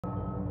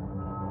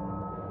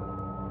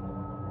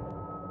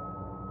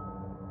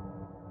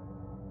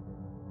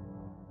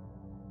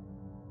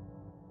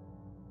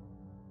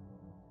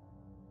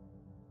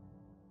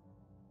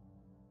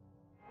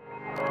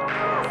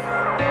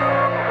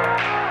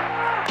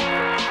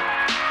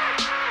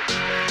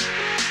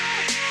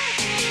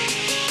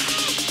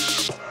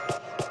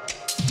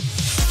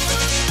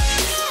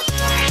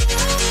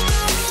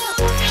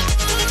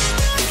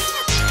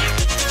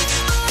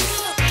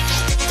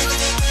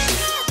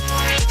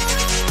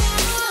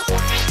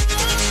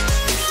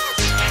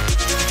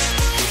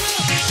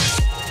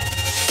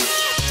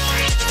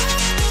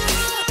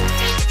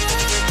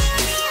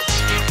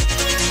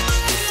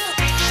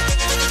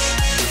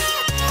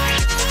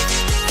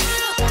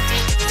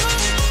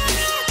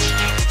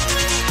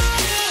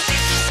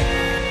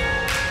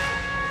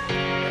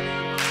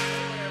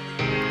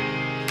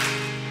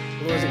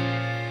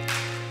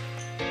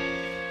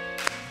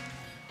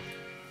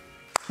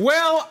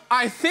Well,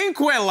 I think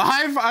we're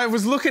live. I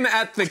was looking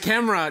at the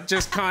camera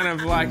just kind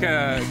of like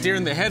a deer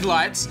in the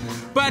headlights.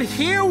 But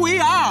here we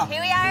are. Here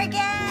we are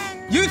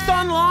again. Youth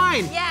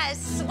Online.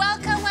 Yes.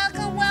 Welcome,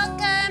 welcome,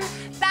 welcome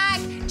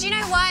back. Do you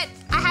know what?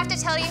 I have to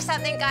tell you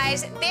something,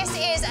 guys. This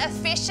is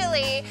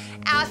officially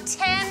our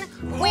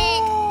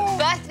 10-week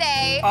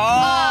birthday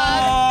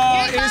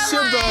of Youth it's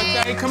your Online.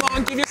 birthday. Come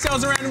on, give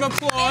yourselves a round of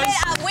applause.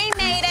 We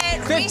made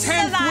it. The We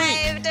 10th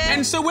survived. week.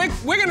 And so we're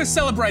going to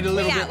celebrate a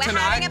little bit we're tonight.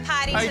 having a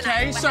party tonight.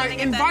 Okay, We're so having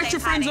a invite birthday your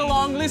friends party.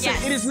 along. Listen,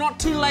 Yes. it is not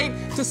too late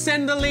to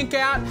send the link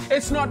out.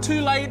 It's not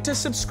too late to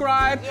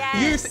subscribe.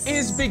 Yes. Youth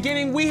is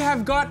beginning. We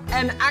have got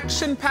an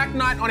action-packed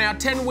night on our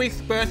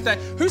 10-week birthday.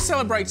 Who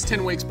celebrates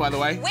 10 weeks, by the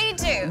way? We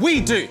do.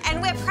 We do.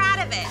 And we're proud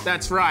of it.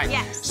 That's right.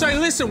 Yes. So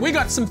listen, we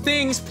got some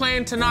things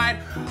planned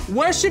tonight.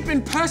 Worship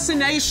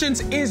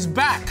Impersonations is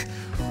back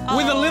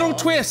with a little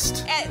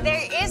twist.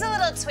 There is a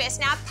little twist.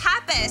 Now,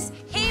 Pappas,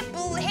 we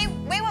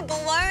were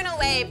blown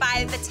away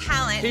by the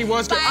talent. He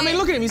was good. I mean,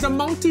 look at him. He's a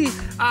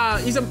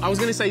I was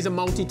going to say he's a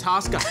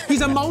multitasker.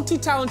 He's a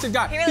multi-talented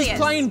guy. He really He's is.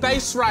 playing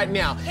bass right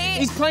now.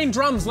 He's playing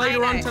drums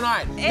later on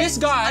tonight. This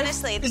guy,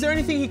 honestly, is there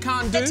anything he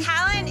can't do? The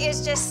talent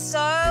is just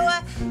so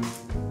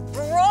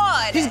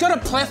broad. He's got a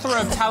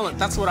plethora of talent.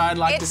 That's what I'd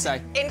like to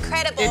say.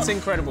 Incredible. It's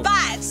incredible.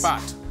 But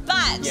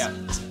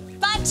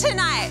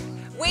tonight,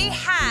 we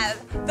have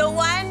the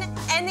one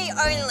and the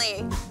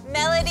only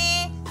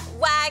Melody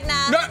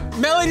Wagner. No,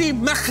 Melody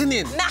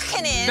Machinin.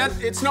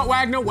 It's not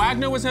Wagner.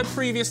 Wagner was her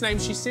previous name.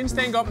 She since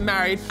then got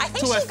married. I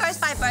think she goes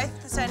by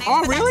both surnames.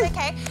 Oh, but really? That's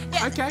okay.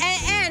 Yeah. Okay.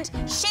 And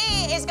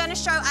she is going to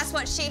show us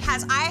what she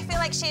has. I feel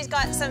like she's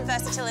got some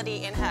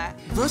versatility in her.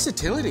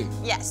 Versatility?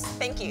 Yes,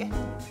 thank you.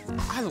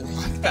 I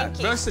like that. Thank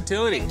you.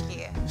 Versatility. Thank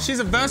you. She's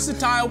a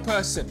versatile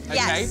person, okay?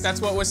 Yes.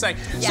 That's what we're saying.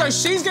 Yeah. So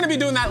she's going to be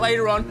doing that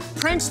later on.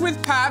 Pranks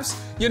with Paps,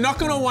 you're not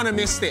going to want to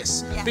miss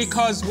this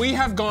because we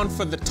have gone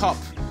for the top.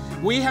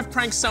 We have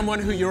pranked someone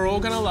who you're all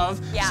going to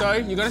love. Yeah. So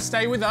you got to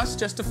stay with us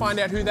just to find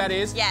out who that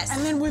is. Yes.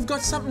 And then we've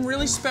got something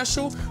really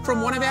special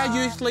from one of our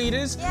youth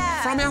leaders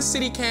from our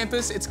city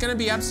campus. It's going to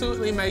be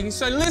absolutely amazing.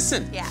 So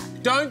listen,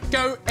 don't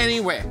go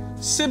anywhere.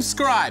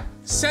 Subscribe.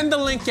 Send the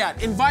link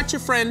out. Invite your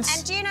friends.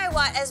 And do you know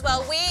what as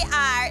well? We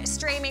are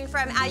streaming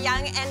from our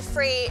Young and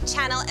Free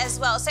channel as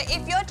well. So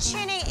if you're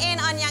tuning in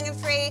on Young and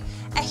Free,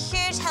 a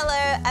huge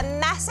hello, a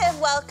massive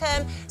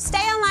welcome. Stay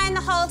online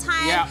the whole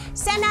time. Yeah.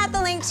 Send out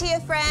the link to your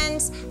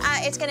friends.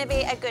 It's going to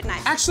be a good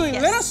night. Actually,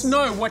 let us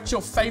know what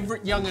your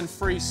favourite Young and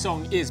Free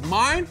song is.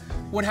 Mine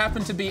would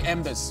happen to be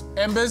Embers.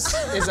 Embers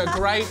is a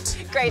great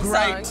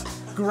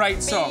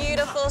song.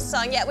 Beautiful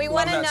song. Yeah, we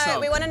want to know.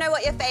 We want to know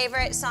what your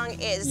favourite song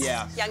is.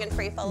 Yeah. Young and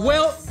Free followers.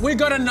 Well, we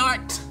got a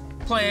night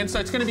planned, so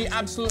it's going to be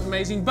absolutely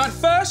amazing. But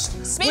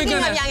first, Speaking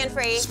of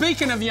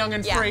Young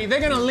and Free, they're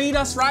going to lead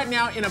us right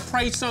now in a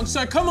praise song.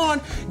 So come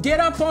on, get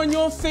up on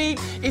your feet.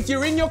 If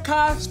you're in your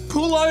car,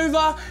 pull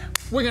over.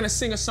 We're going to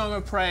sing a song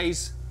of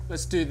praise.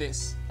 Let's do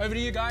this. Over to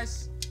you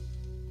guys.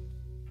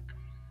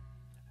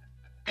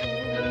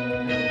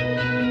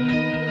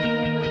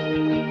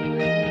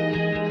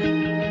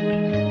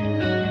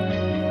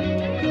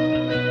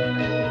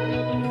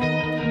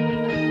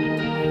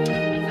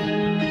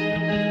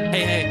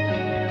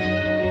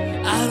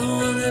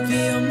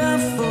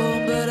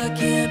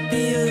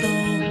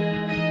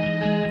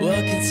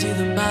 To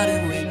the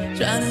modern way,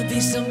 trying to be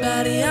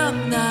somebody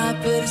I'm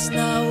not, but it's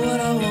not what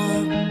I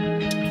want.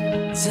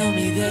 Tell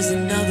me there's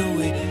another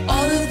way.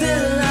 All of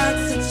their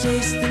lights are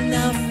chased and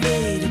now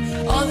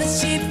faded. All the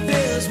cheap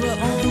thrills were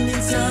only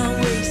time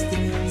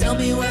wasted. Tell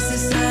me why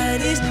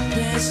society's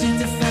passion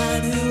to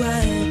find who I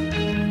am.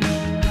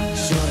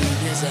 Surely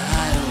there's a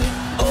hideaway.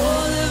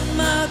 All of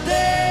my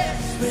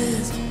best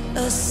friends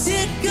are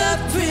sick of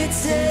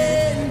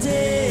pretending.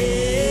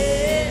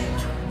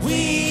 We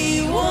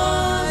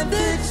want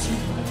the truth.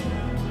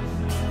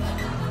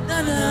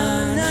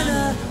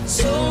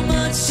 So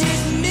much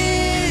is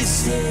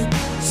missing,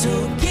 so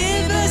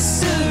give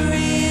us a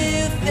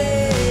real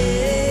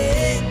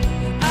thing.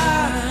 I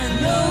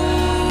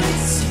know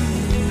it's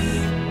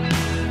you.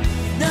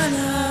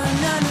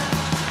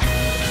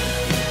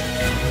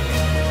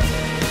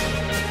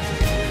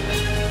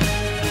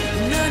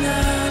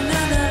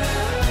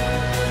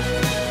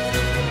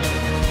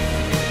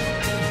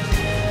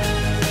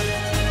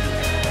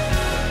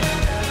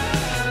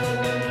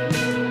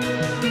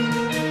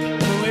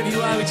 Wherever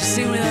you are, would you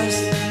sing with us?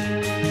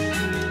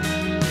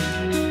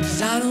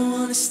 I don't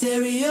wanna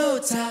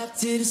stereotype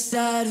to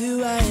decide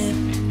who I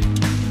am.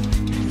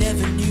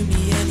 Never knew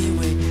me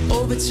anyway.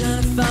 Over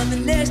trying to find the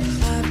next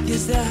high,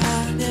 cause the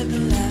high never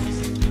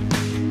lasts.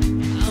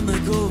 I'ma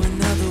go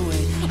another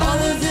way. All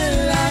of the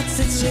lights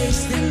are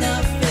chased and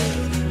not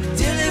fade.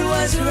 Till it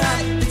was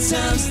right, the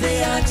times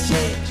they are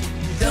changed.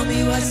 Tell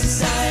me what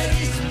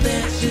society's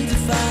passion to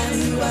find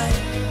who I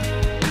am.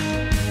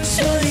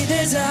 Surely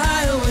there's a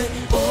hideaway.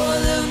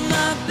 All of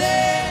my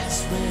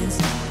best friends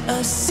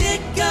are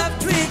sick of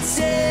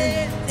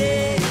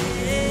pretending.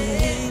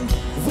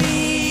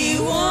 We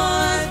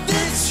want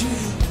the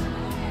truth.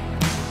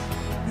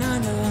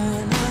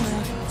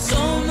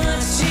 So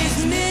much is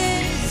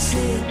missing.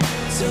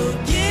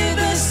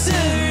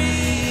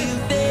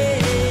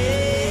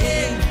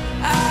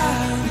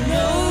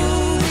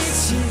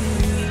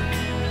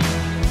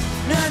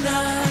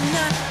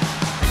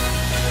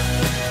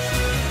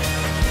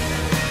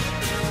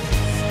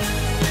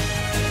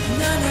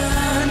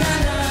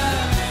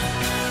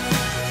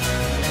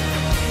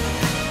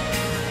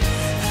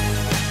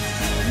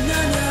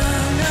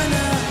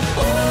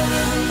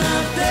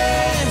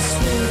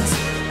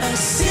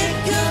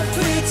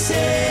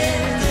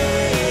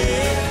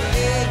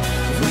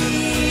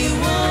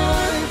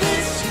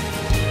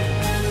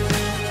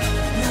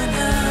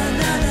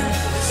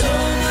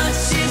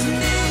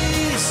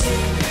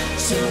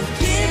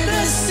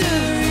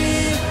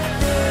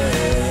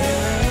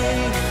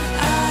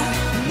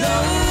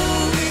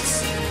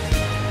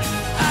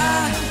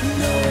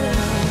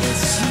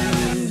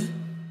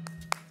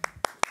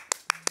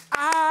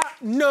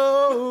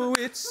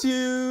 it's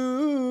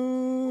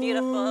you.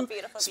 Beautiful,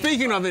 beautiful.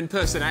 Speaking of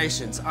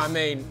impersonations, I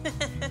mean,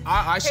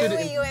 I should. Who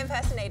are you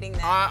impersonating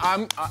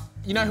then?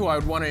 You know who I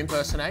would want to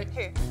impersonate?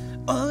 Who?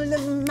 All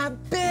of my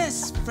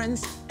best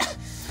friends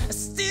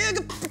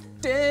still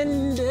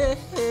pretending.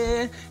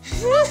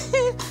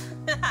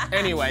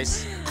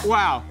 Anyways,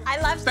 wow. I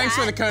loved that. Thanks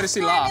for the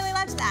courtesy laugh. I really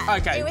loved that.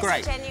 Okay, it was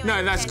great. Genuine,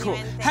 No, that's cool.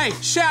 thing. Hey,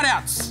 shout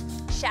outs.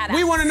 Shout outs.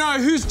 We want to know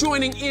who's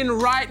joining in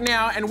right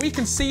now, and we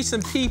can see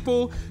some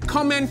people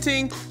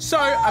commenting. So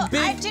a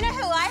big. Do you know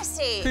who I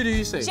see? Who do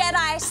you see?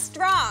 Jedi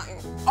Strong.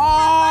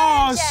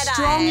 Oh, Jedi.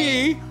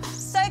 Strongy.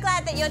 So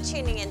glad that you're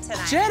tuning in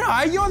tonight.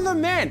 Jedi, you're the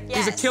man.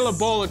 Yes. He's a killer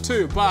baller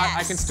too, but Yes.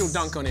 I can still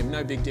dunk on him,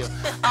 no big deal.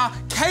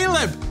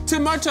 Caleb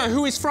Tomoto,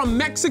 who is from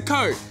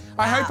Mexico.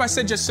 I hope I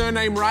said your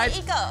surname right.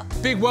 Eagle.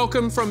 Big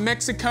welcome from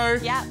Mexico.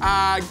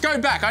 Yep. Go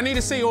back. I need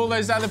to see all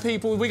those other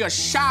people. We got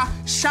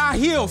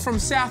Shahil from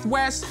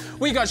Southwest.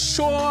 We got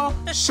Shaw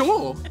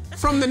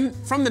from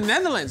the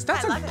Netherlands.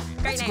 That's I love it.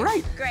 Great that's name.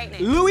 great. Great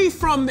name. Louis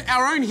from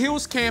our own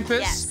Hills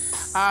campus. Yes.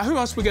 Who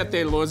else we got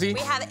there, Lawsy?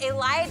 We have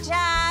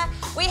Elijah.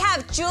 We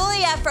have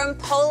Julia from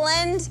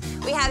Poland.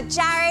 We have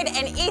Jared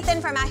and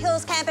Ethan from our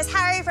Hills campus.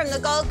 Harry from the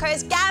Gold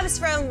Coast. Gabs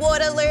from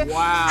Waterloo.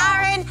 Wow.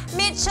 Aaron,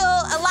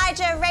 Mitchell,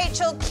 Elijah,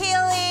 Rachel,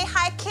 Keely.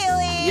 Hi,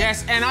 Keely.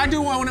 Yes, and I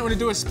want to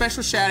do a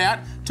special shout out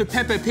to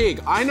Peppa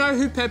Pig. I know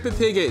who Peppa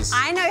Pig is.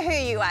 I know who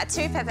you are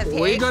too, Peppa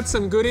Pig. We got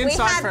some good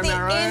insight from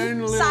our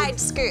own little... inside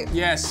scoop.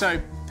 Yes, so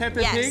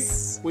Peppa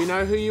Yes. Pig, we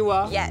know who you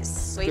are.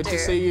 Yes, we Good do. to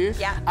see you.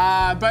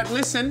 Yeah. But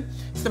listen,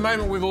 it's the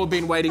moment we've all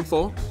been waiting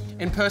for.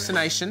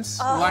 Impersonations.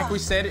 Like we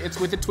said, it's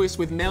with a twist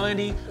with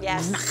Melody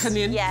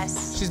Mäkinen.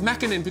 Yes. She's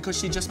Mäkinen because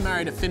she just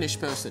married a Finnish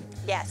person.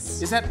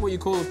 Yes. Is that what you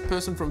call a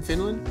person from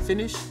Finland?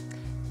 Finnish?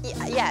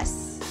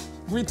 Yes.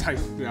 We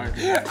don't know.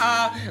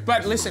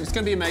 But listen, it's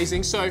going to be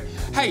amazing. So,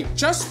 hey,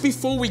 just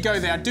before we go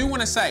there, I do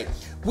want to say,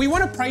 we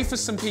want to pray for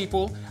some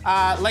people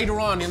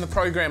later on in the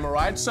program, all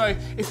right? So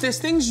if there's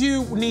things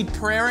you need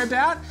prayer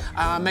about,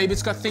 maybe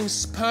it's got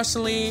things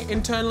personally,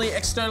 internally,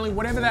 externally,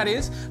 whatever that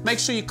is, make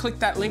sure you click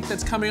that link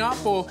that's coming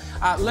up or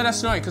let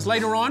us know, because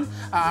later on,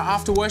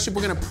 after worship,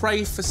 we're going to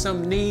pray for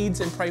some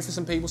needs and pray for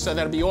some people, so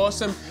that'll be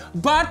awesome.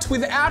 But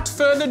without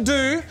further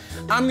ado,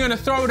 I'm going to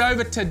throw it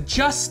over to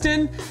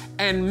Justin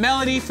and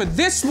Melody for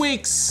this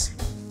week's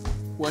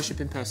Worship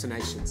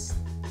Impersonations.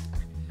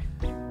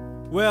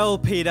 Well,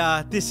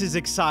 Peter, this is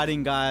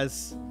exciting,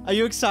 guys. Are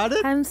you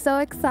excited? I'm so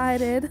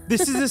excited.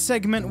 This is a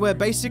segment where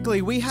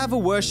basically we have a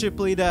worship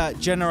leader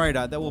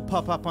generator that will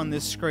pop up on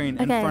this screen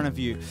in front of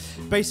you.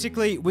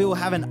 Basically, we will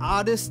have an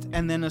artist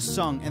and then a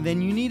song, and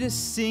then you need to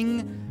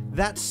sing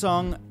that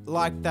song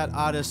like that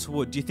artist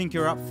would. Do you think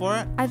you're up for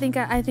it? I think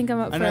I'm up for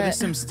it. I know there's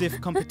some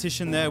stiff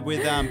competition there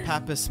with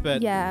Pappas,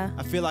 but yeah.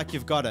 I feel like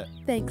you've got it.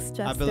 Thanks,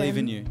 Justin. I believe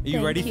in you. Are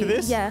you ready for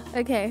this? Yeah,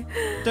 okay.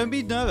 Don't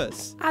be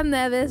nervous. I'm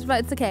nervous,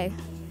 but it's okay.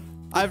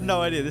 I have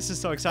no idea. This is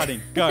so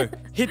exciting. Go.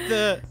 Hit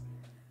the...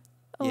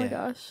 Oh my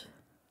gosh.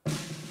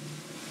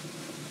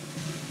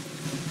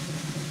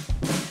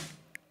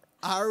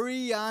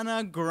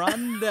 Ariana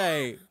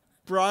Grande.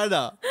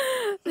 Brighter.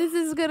 This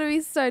is going to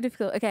be so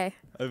difficult. Okay.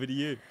 Over to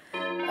you.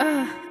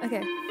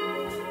 Okay.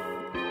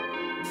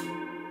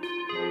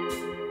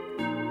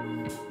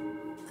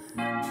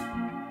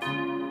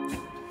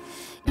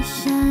 You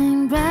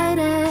shine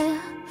brighter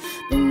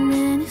than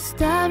any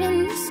star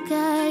in the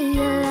sky.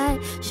 Your light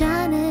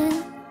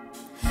shining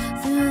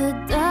through the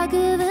dark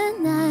of the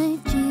night.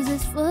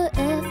 Jesus,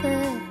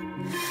 forever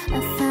I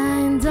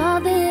find all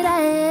that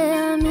I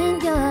am in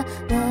your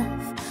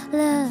love,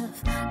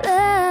 love,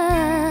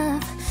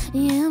 love.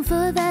 And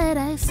for that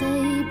I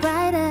say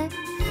brighter,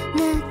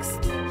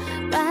 next,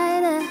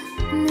 brighter,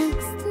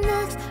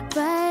 next,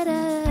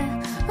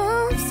 brighter.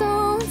 Oh,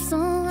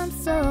 I'm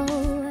so.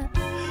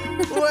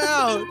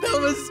 Wow, that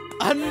was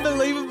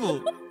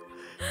unbelievable.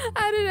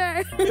 I don't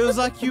know. It was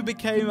like you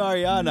became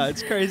Ariana.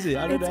 It's crazy.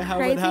 I don't know how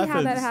it happens.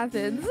 How that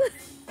happens.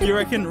 You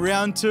reckon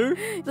round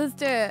 2? Let's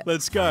do it.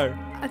 Let's go.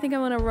 I think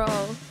I'm on a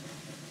roll.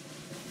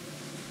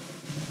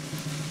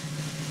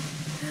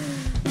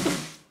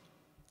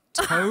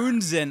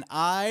 Tones and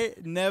I,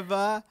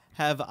 never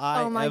have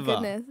I ever. Oh my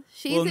goodness.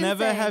 She's Well,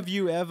 never insane. have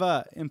you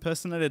ever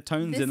impersonated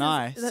Tones and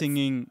I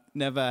singing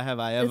Never Have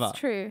I Ever. That's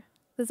true.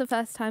 There's a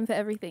first time for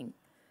everything.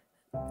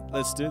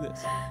 Let's do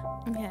this.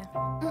 Okay.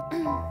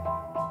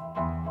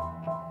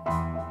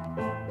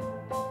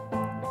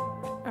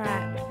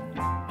 Alright.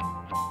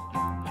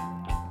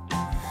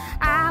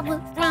 I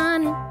was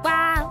running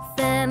wild,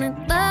 fell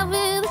in love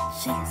with a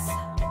chase.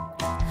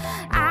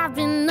 I've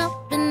been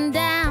up and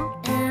down,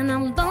 and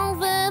I'm all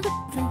over the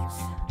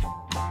place,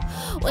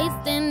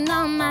 wasting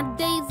all my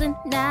days and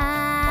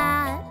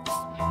nights,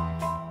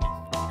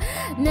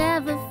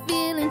 never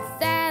feeling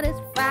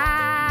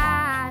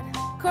satisfied.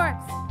 Chorus.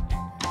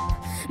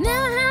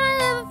 Never have I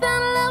ever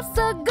found a love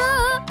so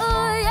good,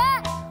 yeah.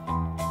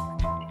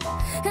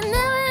 And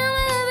never have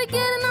I ever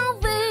getting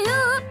over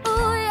you,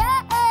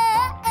 yeah.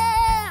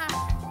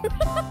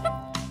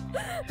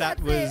 That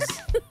was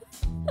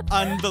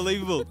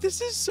unbelievable.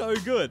 This is so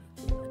good.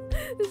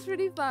 It's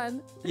pretty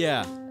fun.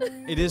 Yeah,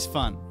 it is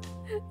fun.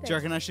 Do you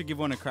reckon I should give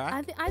one a crack?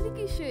 I think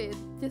you should,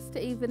 just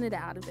to even it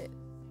out a bit.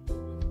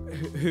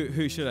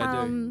 Who should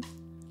I do?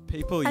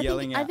 People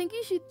yelling out. I think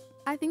you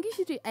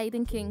should do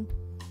Aiden King.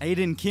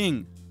 Aiden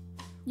King.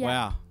 Yeah.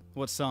 Wow.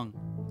 What song?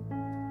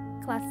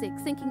 Classic.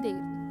 Sinking Deep.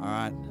 All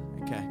right.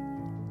 Okay.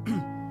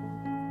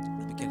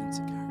 Let me get into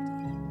character.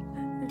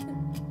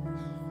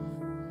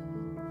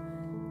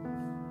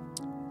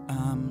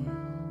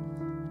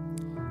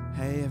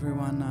 Hey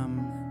everyone.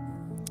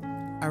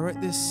 I wrote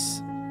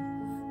this.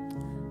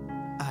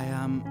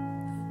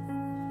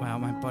 Wow,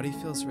 my body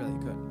feels really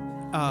good.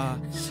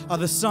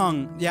 The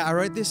song. Yeah, I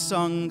wrote this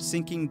song,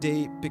 Sinking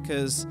Deep,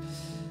 because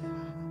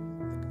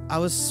I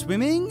was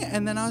swimming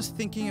and then I was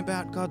thinking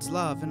about God's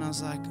love and I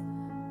was like,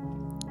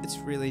 it's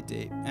really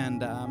deep.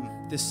 And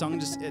this song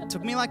it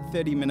took me like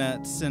 30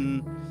 minutes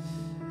and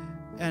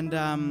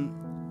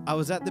I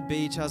was at the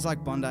beach. I was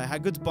like, Bondi. How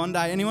good's Bondi?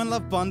 Anyone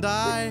love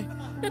Bondi?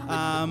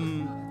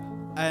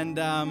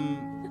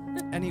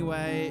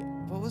 Anyway,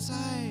 what was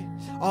I?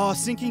 Oh,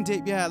 Sinking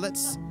Deep. Yeah,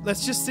 let's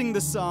just sing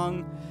the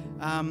song.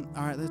 All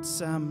right,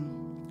 let's.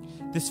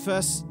 This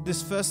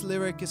first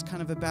lyric is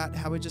kind of about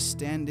how we're just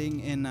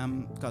standing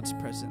in God's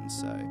presence.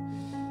 So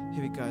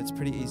here we go. It's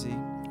pretty easy.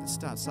 It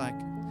starts like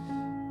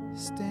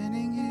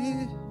standing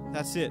here.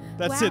 That's it.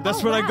 That's it.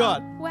 That's what I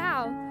got.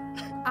 Wow,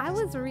 I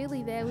was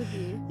really there with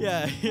you.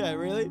 Yeah.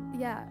 Really?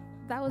 Yeah,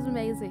 that was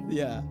amazing.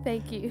 Yeah.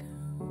 Thank you.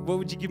 What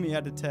would you give me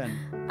out of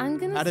 10? I'm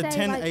gonna out say of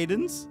 10 like,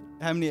 Aidens.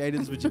 How many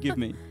Aidens would you give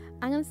me?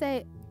 I'm gonna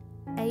say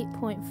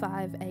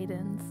 8.5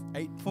 Aidens.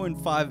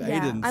 8.5 yeah,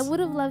 Aidens. I would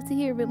have loved to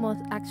hear a bit more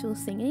actual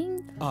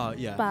singing. Oh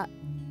yeah. But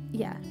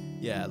yeah.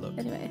 Yeah, look.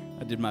 Anyway.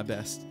 I did my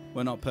best.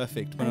 We're not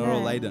perfect. We're not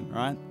all Aiden,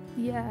 right?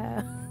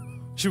 Yeah.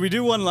 Should we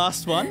do one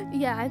last one?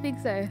 Yeah, I think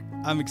so.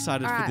 I'm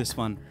excited for this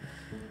one.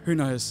 Who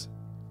knows?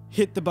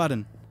 Hit the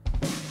button.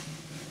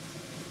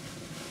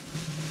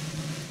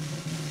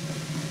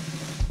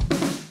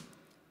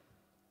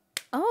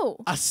 Oh.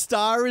 A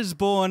Star Is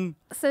Born.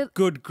 So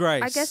Good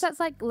Grace. I guess that's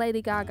like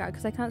Lady Gaga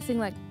because I can't sing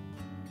like.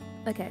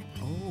 Okay.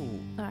 Oh.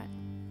 All right.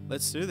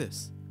 Let's do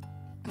this.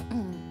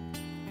 I'm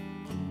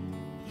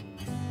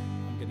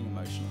getting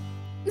emotional.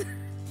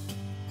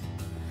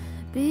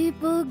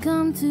 People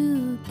come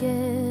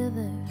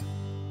together.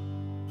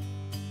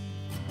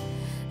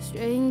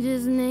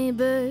 Strangers,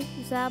 neighbors,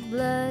 our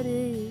blood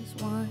is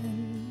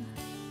one.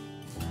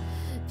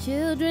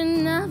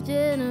 Children of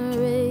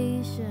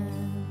generations,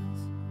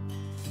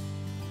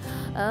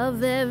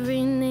 of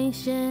every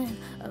nation,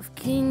 of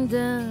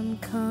kingdom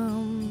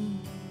come.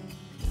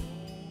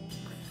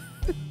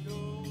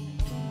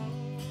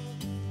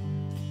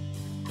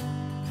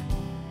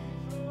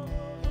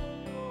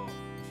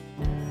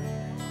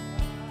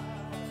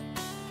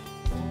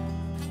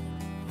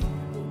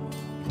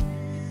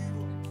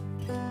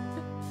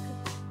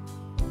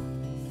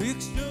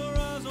 Fix your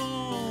eyes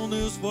on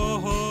this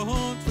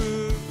one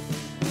truth.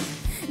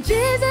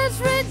 Jesus'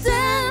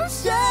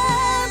 redemption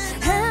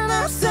and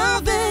our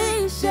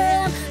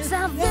salvation.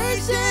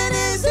 Salvation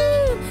is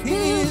in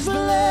His blood.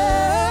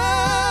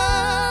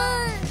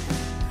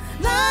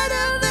 Light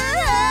of the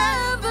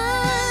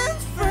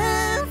heavens,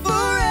 friend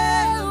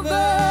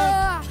forever,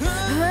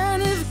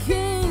 and His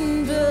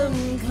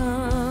kingdom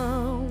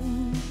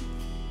come.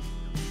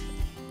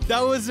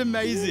 That was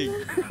amazing.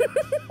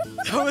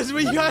 That was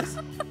what you guys.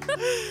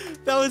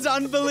 That was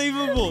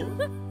unbelievable.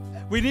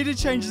 We need to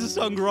change the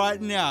song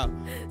right now.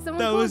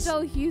 Someone called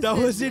Joel Houston. That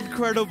was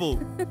incredible.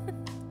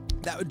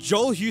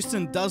 Joel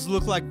Houston does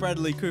look like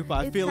Bradley Cooper.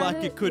 I feel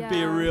like it could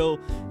be a real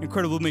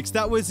incredible mix.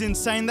 That was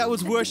insane. That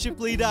was worship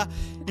leader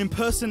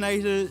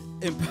impersonations.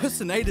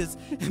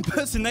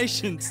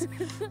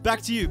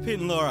 Back to you, Pete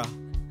and Laura.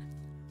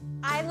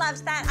 I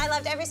loved that. I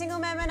loved every single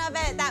moment of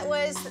it. That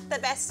was the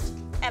best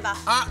ever.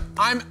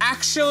 I'm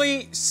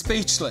actually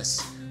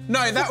speechless.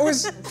 No, that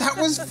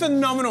was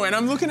phenomenal, and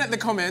I'm looking at the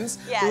comments,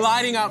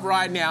 lighting up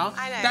right now.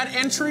 I know. That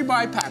entry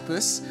by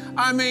Pappas,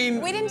 I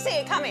mean... We didn't see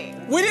it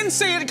coming. We didn't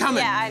see it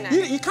coming. Yeah, I know.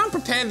 You can't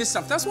prepare this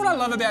stuff. That's what I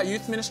love about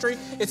youth ministry.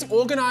 It's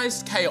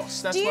organised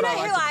chaos. That's what I like to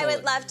call it. Do you know who I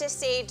would love to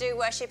see do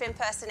worship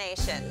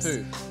impersonations?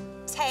 Who?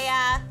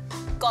 Taya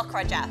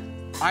Gokroger.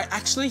 I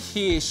actually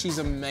hear she's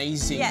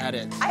amazing at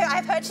it.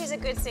 I've heard she's a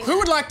good singer. Who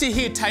would like to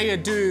hear Taya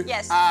do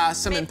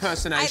some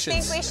impersonations? I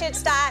think we should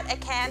start a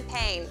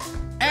campaign.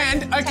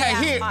 And okay,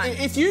 here,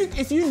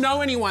 if you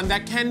know anyone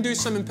that can do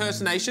some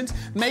impersonations,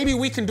 maybe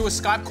we can do a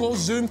Skype call,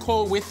 Zoom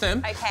call with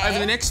them over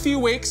the next few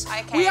weeks.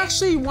 We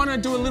actually want to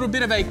do a little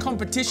bit of a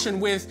competition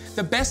with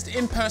the best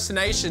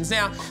impersonations.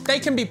 Now, they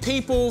can be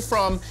people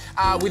from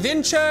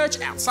within church,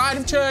 outside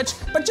of church,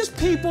 but just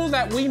people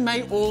that we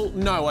may all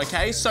know,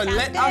 okay? So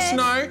let us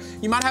know.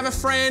 You might have a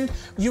friend,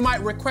 you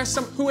might request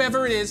some,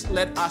 whoever it is,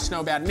 let us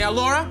know about it. Now,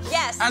 Laura,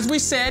 as we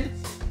said,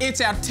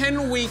 it's our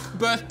 10-week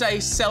birthday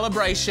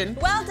celebration.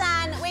 Well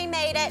done, we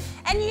made it.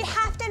 And you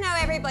have to know,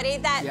 everybody,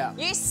 that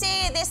you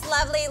see this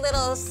lovely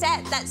little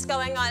set that's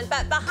going on,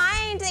 but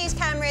behind these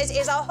cameras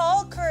is a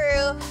whole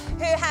crew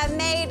who have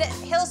made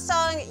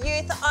Hillsong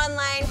Youth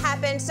Online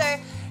happen. So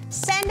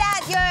Send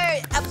out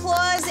your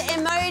applause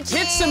emojis.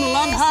 Hit some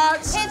love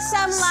hearts. Hit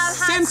some love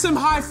hearts. Send some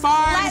high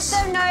fives.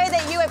 Let them know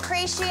that you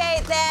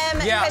appreciate them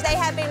because they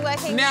have been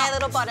working their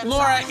little bottoms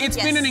Laura, off. it's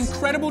been an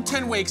incredible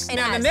 10 weeks.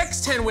 The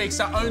next 10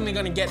 weeks are only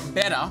going to get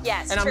better.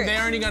 Yes, and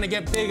they're only going to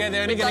get bigger.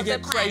 They're only going to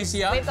get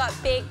crazier. We've got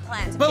big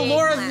plans. But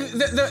Laura,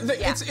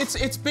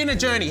 it's been a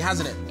journey,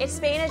 hasn't it? It's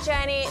been a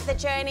journey. The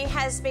journey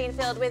has been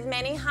filled with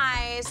many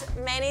highs,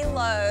 many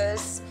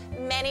lows,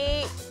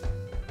 many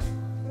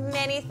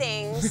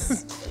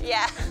things.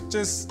 Yeah.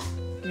 Just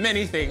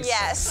many things.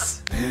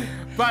 Yes.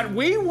 But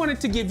we wanted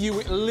to give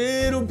you a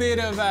little bit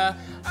of I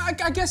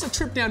guess a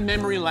trip down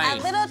memory lane.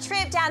 A little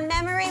trip down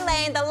memory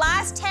lane. The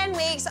last 10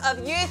 weeks of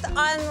Youth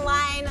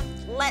Online.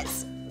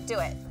 Let's do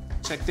it.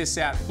 Check this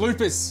out.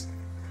 Bloopers.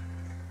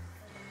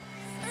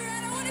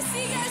 Alright, I want to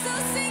see you guys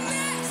all sing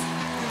this.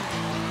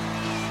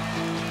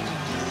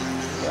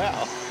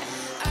 Wow.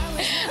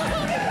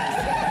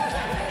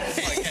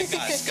 Okay,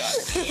 guys.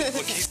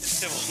 We'll keep it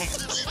civil.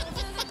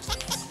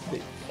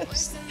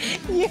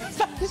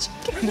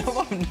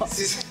 No, I'm not.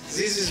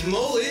 This is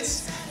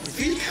Moritz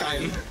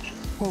Wilkheim.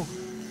 Whoa,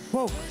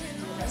 whoa,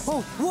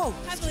 whoa, whoa.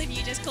 I believe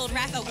you just called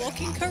Raph a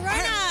walking corona.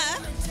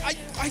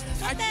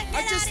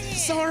 I just,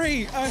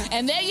 sorry.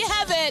 And there you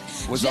have it.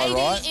 Was I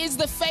right? JD is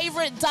the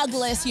favourite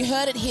Douglas. You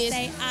heard it here.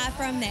 They are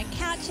from their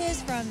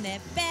couches, from their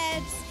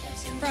beds,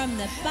 from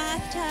the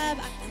bathtub.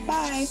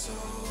 Bye.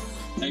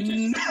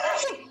 Okay.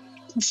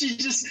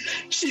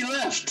 She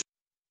left.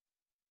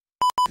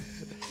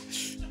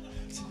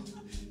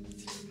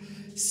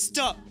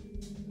 Stop.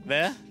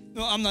 There?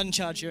 No, I'm not in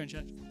charge. You're in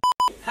charge.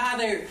 Hi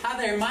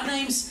there. My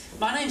name's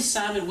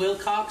Simon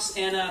Wilcox,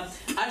 and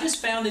I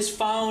just found this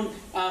phone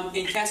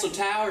in Castle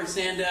Towers,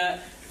 and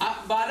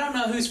but I don't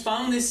know whose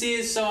phone this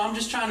is, so I'm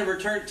just trying to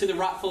return it to the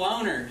rightful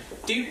owner.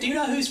 Do you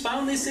know whose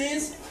phone this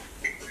is?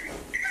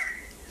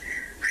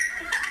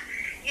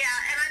 Yeah,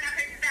 and I know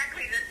who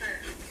exactly this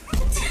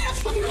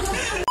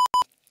is.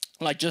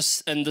 Like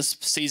just in this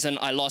season,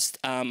 I lost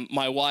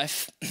my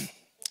wife.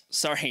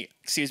 Sorry,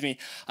 excuse me.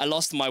 I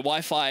lost my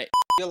Wi-Fi.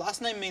 Your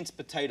last name means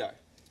potato.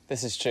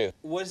 This is true.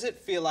 What does it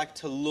feel like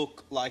to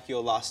look like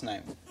your last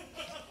name?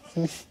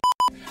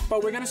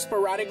 But we're going to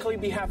sporadically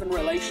be having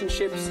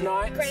relationships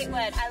tonight. Great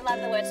word. I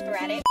love the word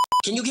sporadic.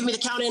 Can you give me the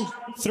count in?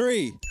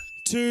 3,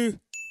 2,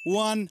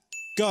 1,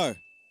 go.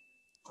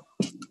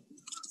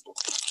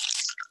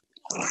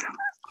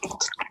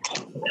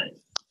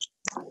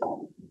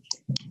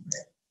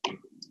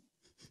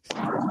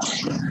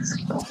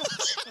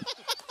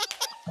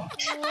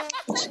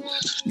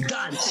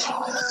 Done.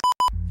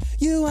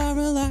 You are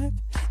alive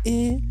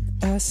in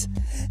us.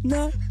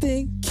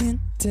 Nothing can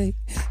take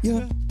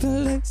your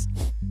place.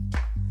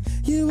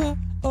 You are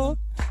all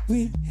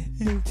we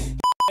need.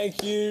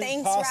 Thank you,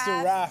 Thanks, Pastor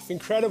Raph. Raph.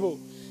 Incredible.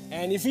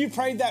 And if you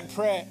prayed that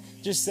prayer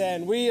just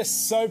then, we are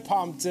so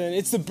pumped, and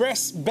it's the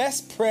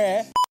best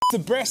prayer. The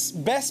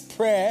best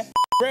prayer.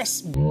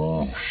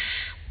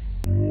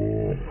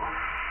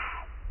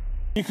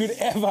 You could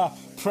ever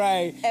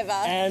pray. Ever.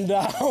 And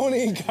I want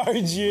to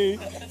encourage you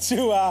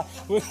to.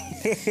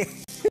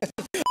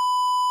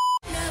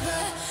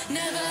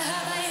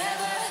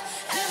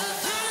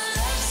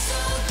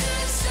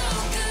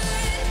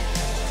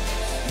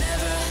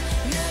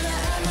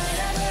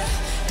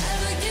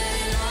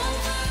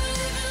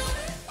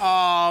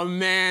 Oh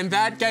man,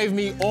 that gave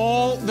me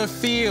all the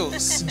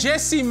feels.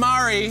 Jesse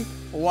Murray,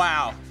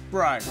 wow,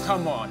 bro,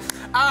 come on.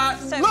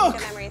 Look,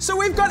 so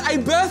we've got a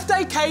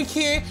birthday cake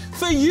here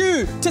for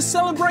you to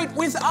celebrate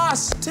with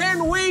us.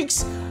 10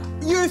 weeks,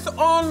 Youth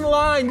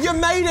Online. You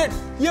made it.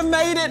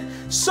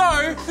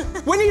 So,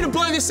 we need to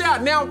blow this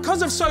out. Now,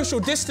 because of social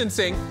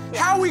distancing,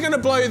 how are we going to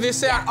blow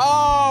this out?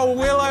 Oh,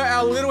 Willow,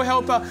 our little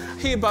helper.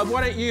 Here, bub,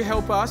 why don't you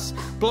help us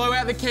blow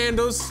out the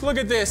candles? Look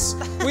at this.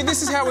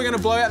 This is how we're going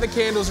to blow out the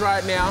candles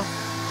right now.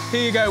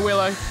 Here you go,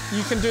 Willow.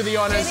 You can do the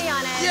honors. Do the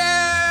honors. Yay!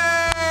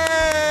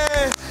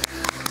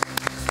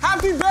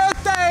 Happy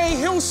birthday,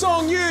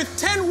 Hillsong Youth.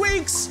 10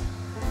 weeks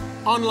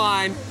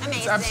online. Amazing.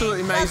 It's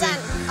absolutely amazing. Well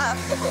done.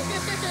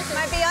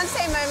 My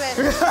Beyonce moment.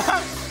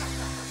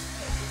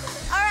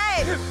 All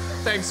right.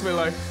 Thanks,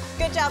 Willow.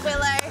 Good job,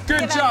 Willow. Good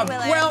Give job.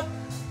 Willow. Well,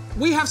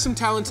 we have some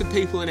talented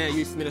people in our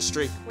youth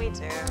ministry. We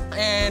do.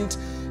 And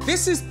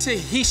this is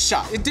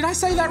Tahisha. Did I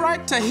say that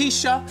right?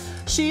 Tahisha.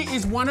 She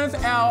is one of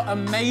our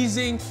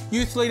amazing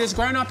youth leaders,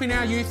 grown up in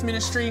our youth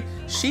ministry.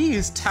 She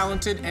is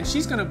talented, and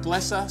she's going to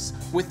bless us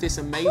with this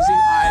amazing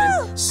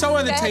item. So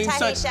are the team.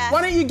 So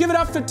why don't you give it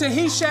up for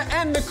Tahisha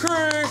and the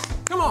crew?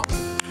 Come on.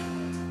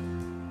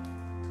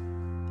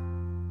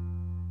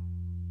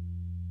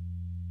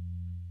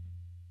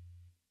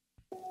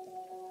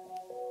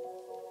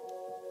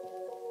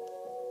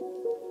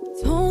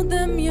 Told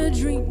them your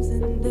dreams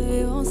and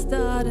they all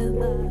started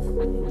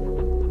laughing.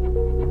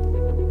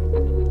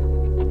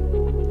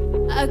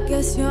 I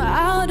guess you're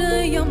out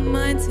of your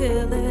mind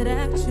till it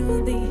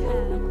actually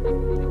happens.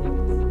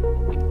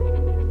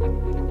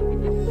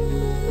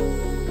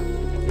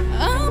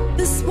 Up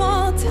the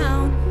small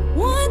town,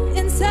 1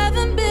 in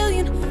 7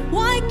 billion.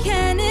 Why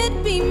can't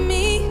it be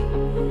me?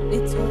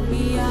 It told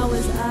me I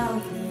was out.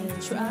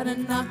 tried to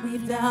knock me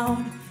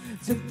down.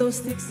 Took those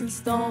sticks and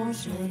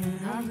stones, showed them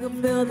I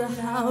could build a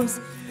house.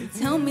 They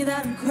tell me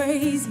that I'm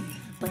crazy,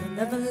 but I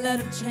never let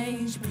them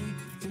change me.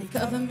 They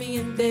cover me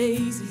in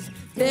daisies,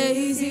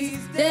 daisies,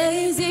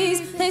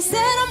 daisies. They said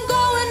I'm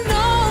going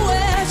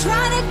nowhere,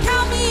 trying to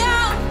count me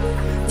out.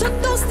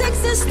 Took those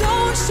sticks and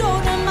stones,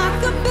 showed them I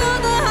could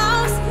build a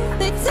house.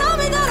 They tell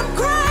me that I'm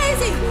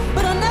crazy,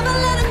 but I'll never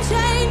let them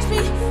change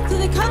me. So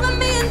they cover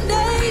me in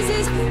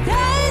daisies,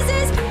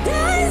 daisies,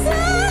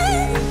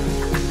 daisies.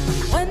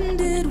 When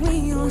did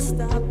we all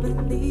stop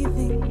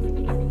believing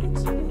in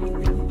magic?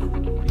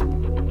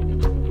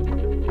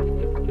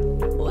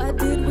 Why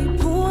did we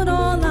put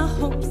all our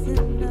hopes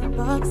in a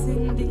box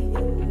in the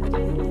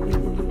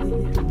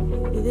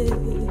air?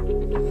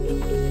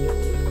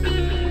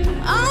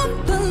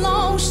 I'm the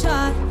long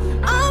shot,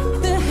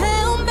 I'm the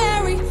Hail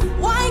Mary.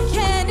 Why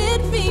can't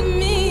it be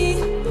me?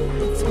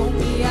 They told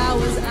me I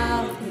was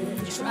out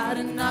there, tried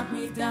to knock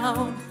me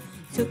down.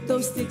 Took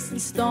those sticks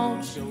and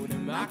stones, showed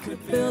them I could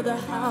build a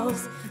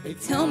house. They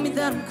tell me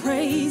that I'm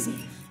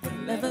crazy, but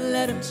I'll never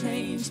let them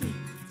change me.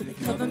 So they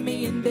cover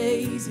me in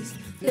daisies,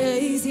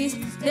 daisies,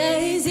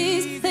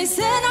 daisies. They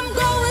said I'm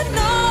going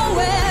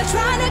nowhere,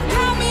 trying to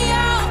count me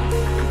out.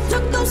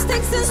 Took those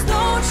sticks and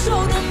stones,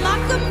 showed them I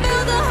could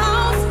build a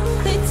house.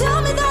 They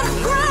tell me that I'm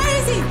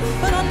crazy,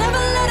 but I'll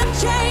never let them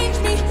change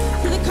me.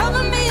 So they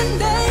cover me in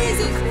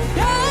daisies,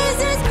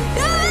 daisies,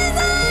 daisies.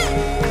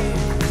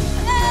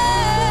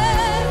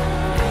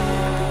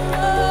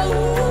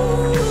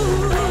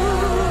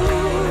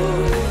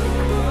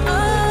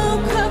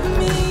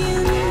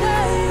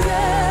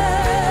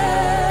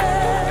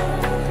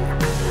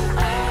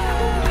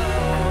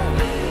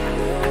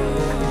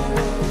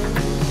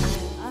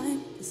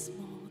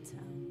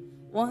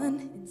 One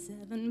in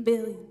 7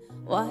 billion,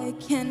 why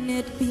can't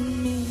it be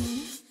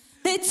me?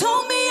 They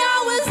told me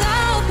I was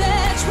out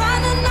there,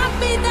 trying to knock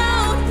me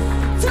down.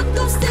 Took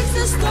those sticks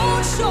and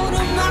stones, showed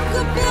them I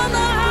could build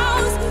a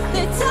house.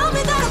 They tell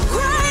me that I'm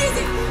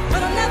crazy,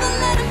 but I'll never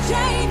let them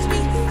change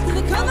me. So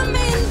they cover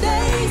me in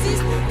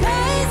daisies,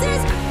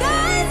 daisies,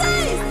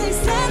 daisies. They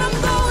said I'm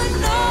going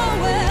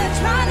nowhere,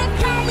 trying to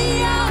count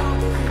me out.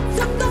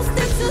 Took those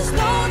sticks and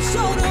stones,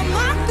 showed them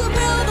I could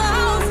build a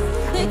house.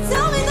 They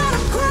tell me that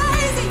I'm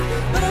crazy,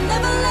 but I'll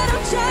never let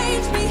them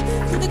change me.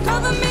 So they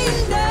cover me in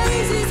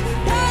daisies,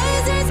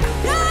 daisies,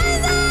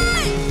 daisies.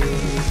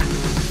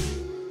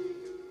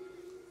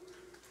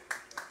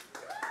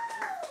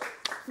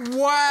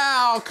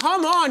 Wow,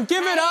 come on,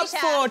 give it up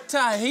for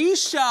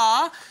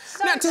Tahisha.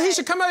 So now, Tahisha,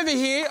 good. come over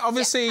here.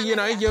 Obviously, you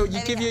know, you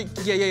give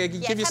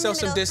yourself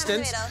some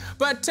distance.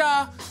 But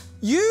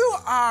you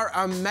are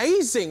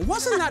amazing.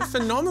 Wasn't that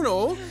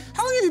phenomenal?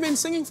 How long have you been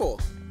singing for?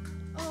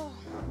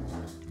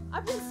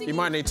 I've been singing. You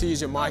might need to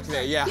use your mic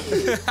there, yeah.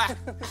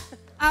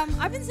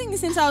 I've been singing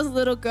since I was a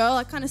little girl.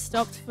 I kind of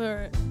stopped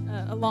for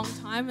a long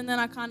time, and then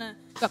I kind of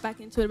got back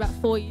into it about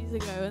 4 years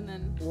ago, and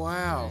then...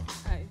 Wow.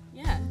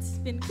 Yeah, it's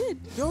been good.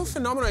 You're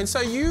phenomenal. And so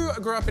you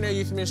grew up in our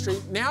youth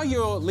ministry. Now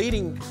you're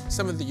leading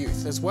some of the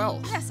youth as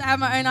well. Yes, I have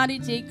my own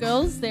RDG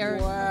girls. They're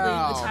in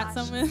the chat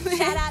somewhere.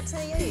 Shout out to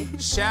the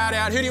youth. Shout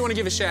out. Who do you want to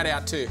give a shout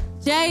out to?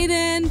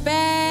 Jaden,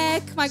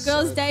 Beck, my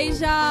girls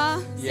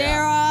Deja,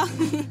 Sarah.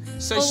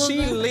 So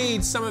she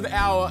leads some of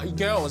our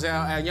girls,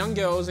 our young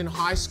girls in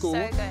high school.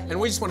 So good. And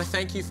we just want to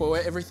thank you for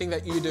everything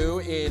that you do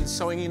in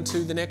sowing into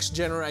the next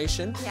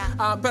generation.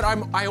 Yeah. But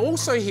I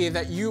also hear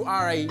that you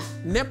are a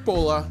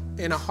netballer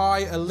in a high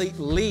elite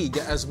league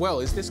as well.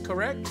 Is this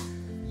correct?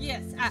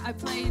 Yes, I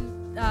play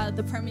in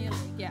the Premier League.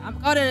 Yeah,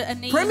 I've got a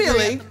knee Premier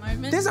injury League? at the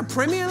moment. There's a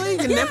Premier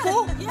League in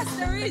netball? Yes,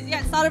 there is.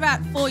 Yeah, it started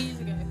about 4 years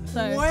ago.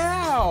 So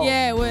wow.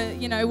 Yeah,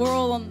 we're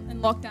all in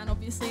lockdown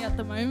obviously at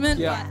the moment.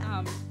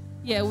 Yeah. But,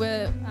 yeah,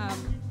 we're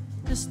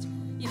just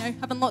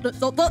having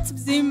lots of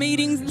Zoom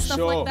meetings and stuff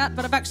like that.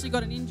 But I've actually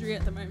got an injury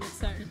at the moment,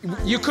 so.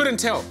 You couldn't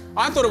tell.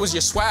 I thought it was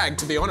your swag,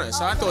 to be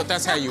honest. I thought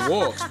that's how you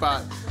walked,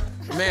 but.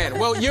 Man,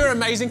 well, you're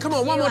amazing. Come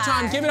on, one more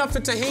time. Give it up for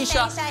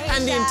Tahisha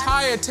and the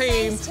entire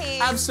team. Thanks,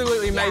 team.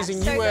 Absolutely amazing.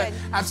 Yeah, so you were good.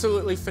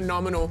 absolutely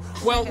phenomenal.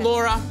 Well,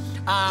 Laura,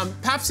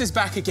 Paps is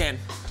back again.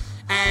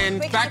 And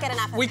we can't get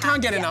enough of we Paps,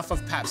 can't get yeah. enough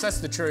of Paps,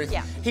 that's the truth.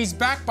 Yeah. He's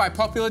back by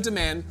popular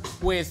demand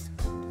with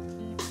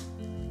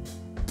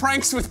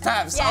Pranks with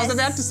Paps. Yes. I was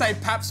about to say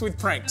Paps with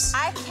Pranks.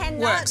 I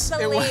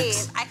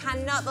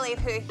cannot believe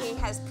who he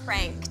has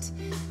pranked.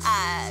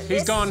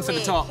 He's gone for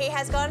the top. He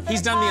has gone for the top.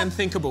 He's done the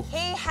unthinkable.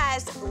 He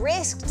has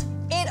risked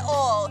it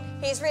all.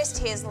 He's risked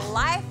his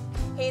life.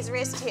 He's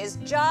risked his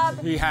job.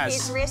 He has.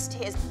 He's risked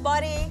his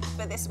body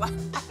for this one.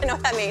 I don't know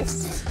what that means.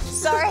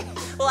 Sorry.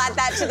 We'll add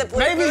that to the blooper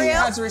Maybe he reel.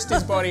 has risked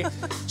his body.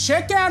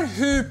 Check out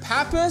who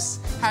Papas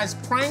has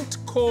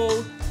pranked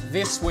called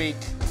this week.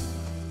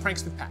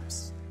 Pranks with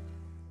Paps.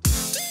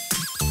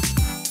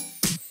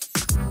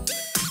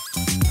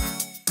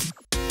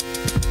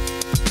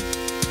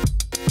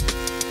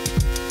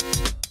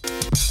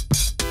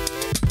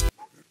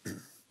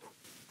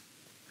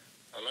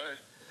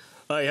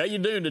 Hey, how you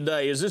doing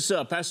today? Is this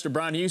Pastor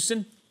Brian Houston?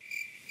 Is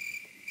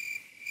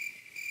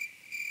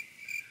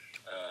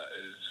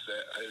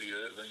that Haley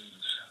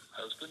Irving's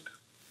husband.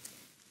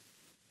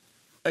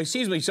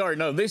 Excuse me, sorry,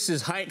 no, this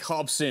is Hank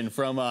Hobson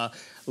from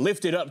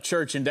Lifted Up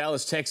Church in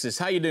Dallas, Texas.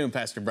 How you doing,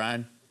 Pastor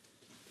Brian?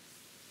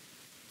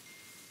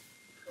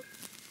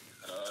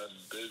 I'm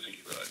busy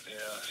right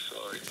now.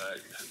 Sorry,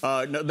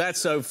 mate. No, that's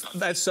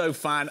so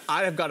fine.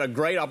 I have got a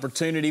great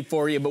opportunity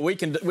for you, but we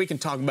can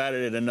talk about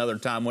it at another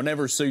time,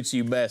 whenever suits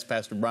you best,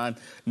 Pastor Brian.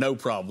 No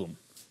problem.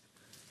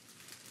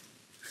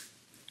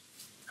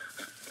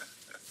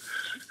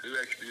 Who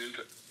actually is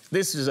it?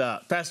 This is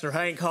Pastor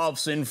Hank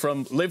Hobson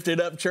from Lifted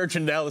Up Church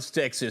in Dallas,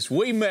 Texas.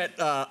 We met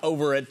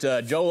over at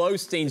Joel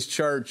Osteen's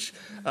church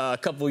a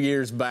couple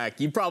years back.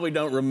 You probably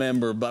don't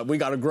remember, but we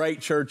got a great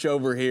church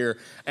over here,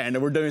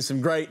 and we're doing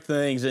some great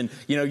things. And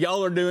you know,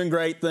 y'all are doing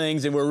great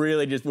things, and we're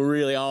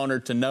really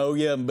honored to know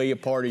you and be a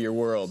part of your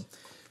world.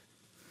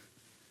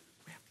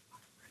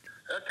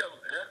 How come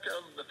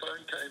the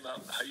phone came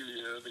up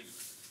Haley Irving?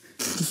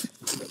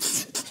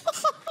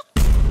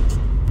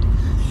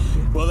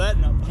 Well,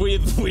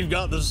 we've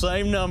got the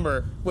same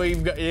number.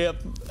 We've got it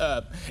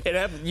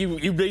happens.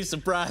 You'd be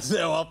surprised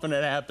how often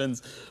it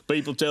happens.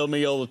 People tell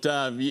me all the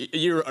time,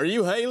 "Are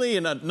you Haley?"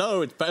 And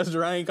no, it's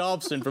Pastor Hank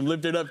Hobson from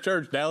Lifted Up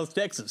Church, Dallas,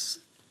 Texas.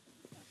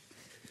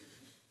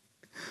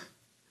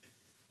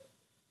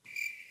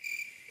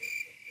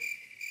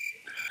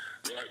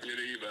 Write me an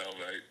email,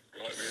 mate.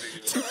 Write me an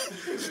email.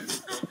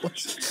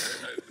 What's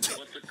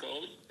it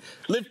called?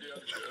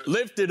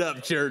 Lifted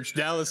Up Church,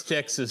 Dallas,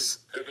 Texas.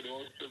 Have an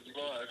awesome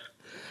life.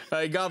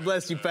 Hey, God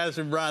bless you,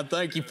 Pastor Brian.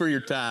 Thank you for your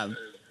time.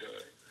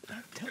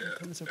 And your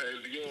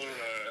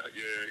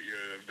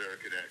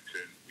American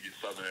accent, your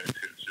Southern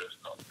accent's just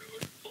not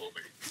doing it for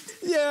me.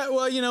 Yeah,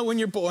 well, you know, when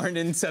you're born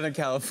in Southern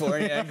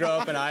California and grow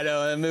up in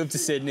Idaho and move to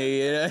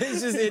Sydney, you know,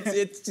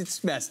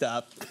 it's messed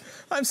up.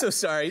 I'm so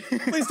sorry.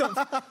 Please don't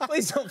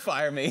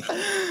fire me.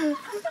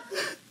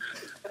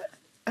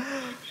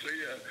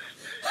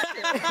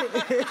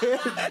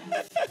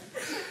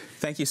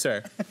 Thank you,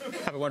 sir.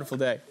 Have a wonderful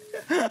day.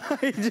 He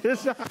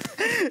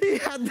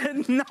had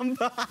the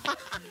number.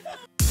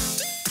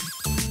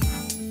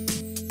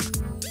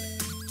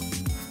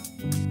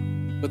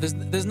 But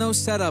there's no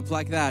setup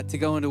like that to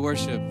go into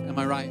worship. Am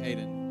I right,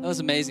 Aiden? That was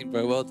amazing,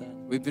 bro. Well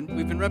done. We've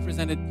been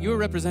represented. You were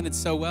represented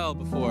so well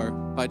before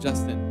by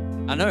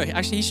Justin. I know.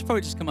 Actually, he should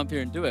probably just come up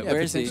here and do it. Yeah,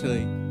 Where is he?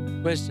 potentially.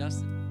 Where's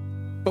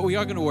Justin? But we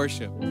are going to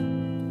worship.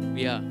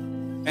 We are.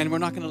 And we're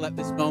not going to let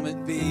this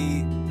moment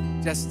be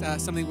just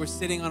something we're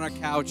sitting on our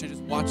couch and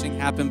just watching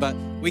happen, but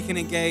we can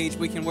engage,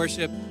 we can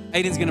worship.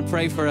 Aiden's going to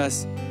pray for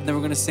us, and then we're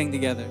going to sing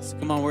together. So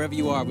come on, wherever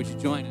you are, would you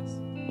join us?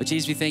 Well,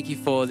 Jesus, we thank you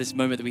for this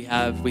moment that we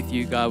have with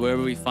you, God,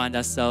 wherever we find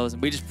ourselves.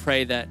 And we just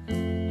pray that,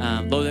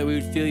 Lord, that we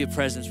would feel your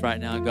presence right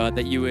now, God,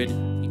 that you would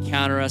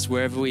encounter us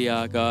wherever we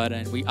are, God.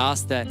 And we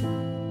ask that,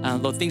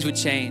 Lord, things would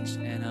change.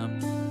 And,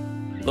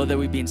 Lord, that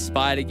we'd be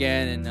inspired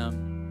again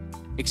and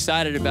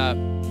excited about,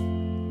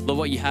 Lord,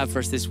 what you have for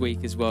us this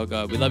week as well,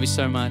 God. We love you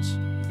so much.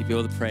 Give you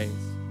all the praise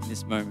in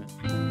this moment.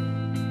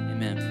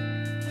 Amen.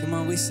 Come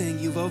on, we sing,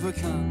 you've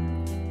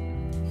overcome.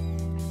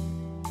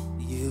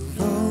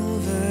 You've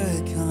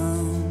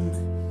overcome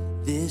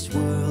this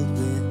world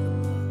with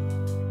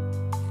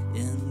love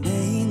and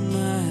made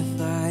my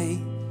fight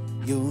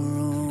your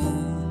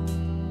own.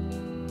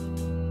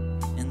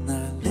 And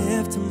I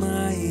lift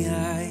my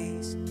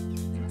eyes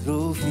and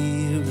throw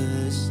fear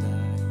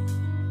aside,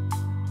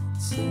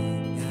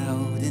 sing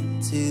out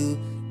into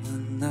the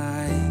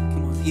night.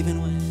 Come on, even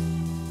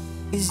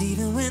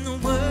when the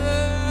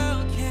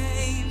world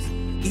caves,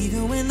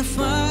 even when the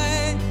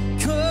fight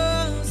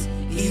comes,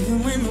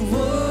 even when the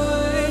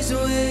war's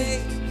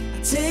awake, I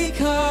take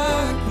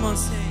heart. Come on,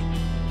 sing.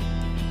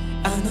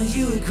 I know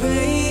you are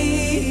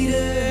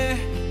greater,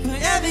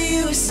 forever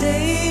you are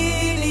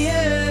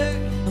Savior.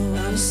 Oh,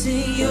 I will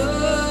sing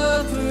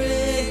your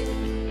praise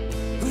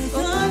with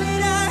all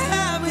that I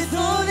have, with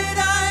all that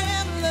I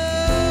am,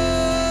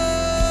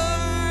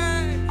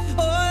 Lord.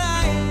 All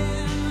I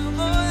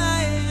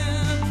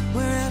am,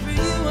 wherever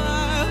you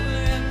are,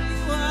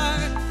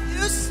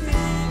 you sing.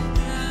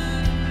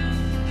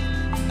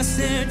 I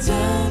stare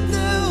down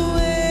the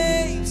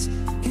waves,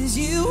 'cause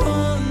you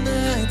own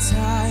the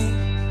tide,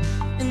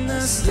 and I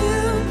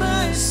still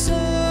my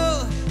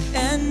soul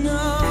and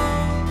know,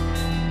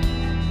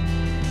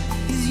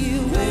 'cause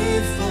you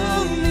wait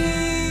for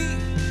me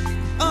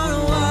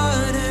on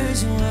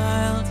waters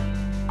wild,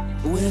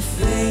 where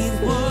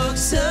faith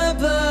walks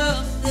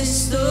above the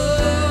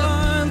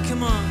storm.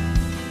 Come on.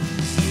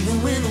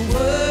 Even when the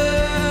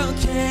world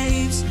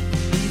caves,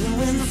 even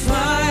when the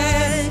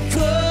fight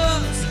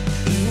comes,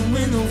 even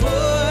when the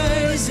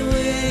war is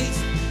waged,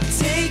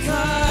 take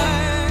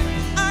heart.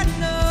 I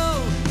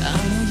know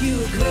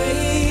you are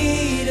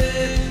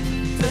greater,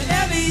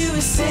 forever you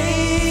are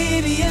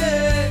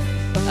Savior.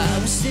 I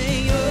will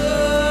sing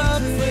your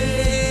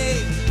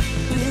praise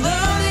with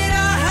all that I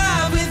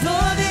have, with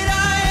all that I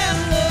am,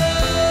 Lord.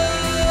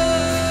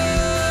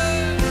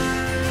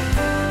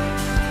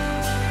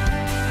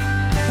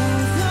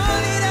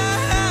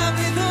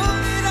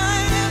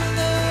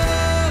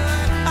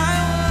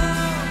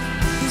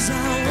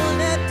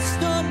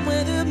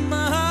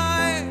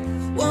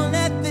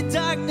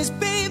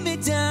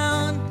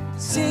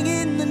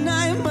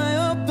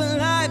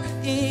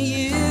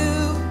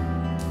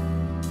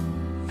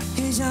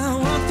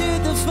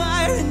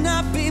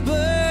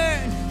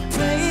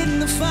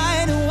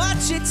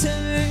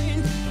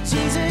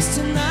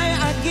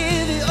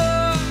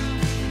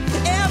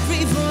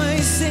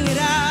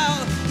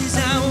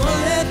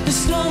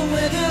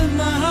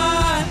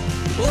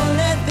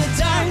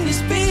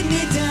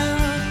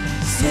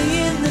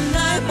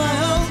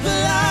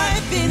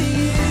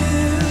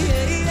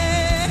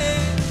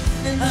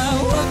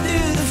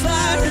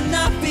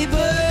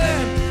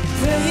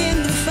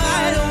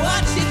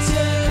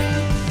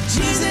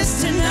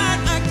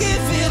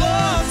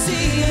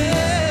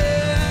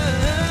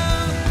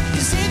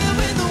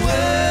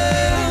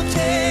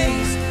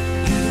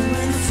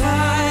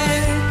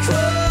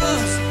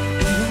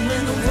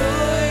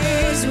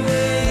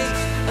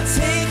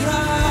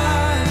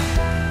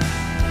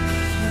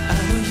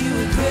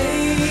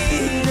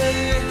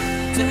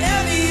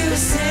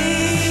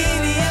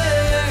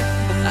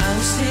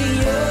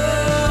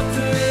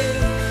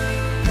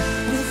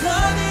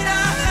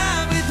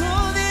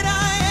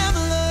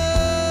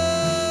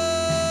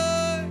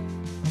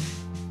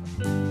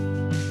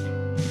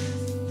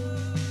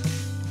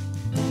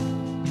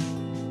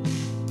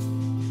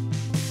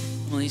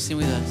 on, you sing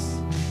with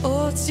us.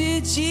 Oh,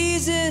 to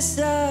Jesus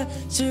I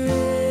surrender.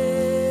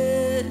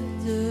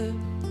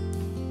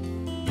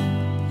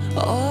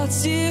 All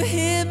to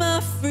Him I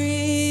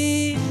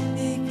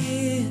freely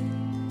give.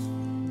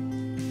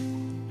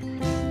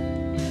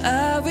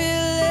 I will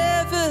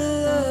ever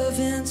love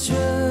and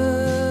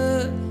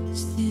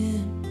trust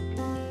Him.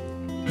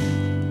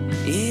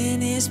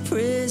 In His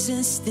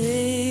presence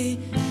daily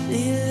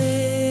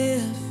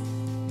live.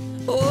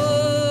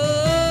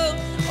 Oh,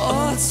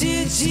 all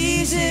to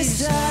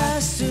Jesus I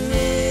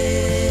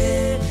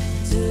surrender.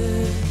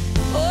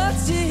 All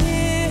to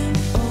Him,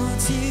 all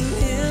to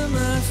Him I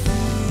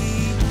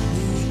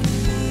freely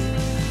give.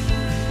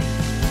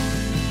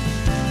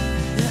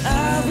 I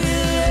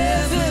will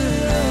ever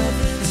love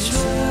and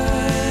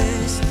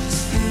trust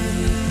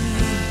Him.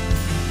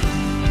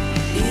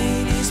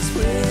 In His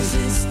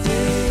presence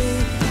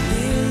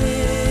daily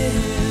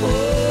live. Oh,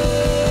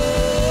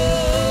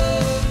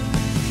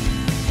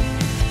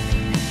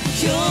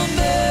 Your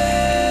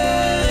mercy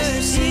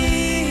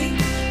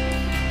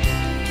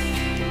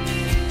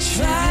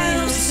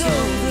triumphs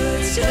over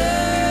judgment.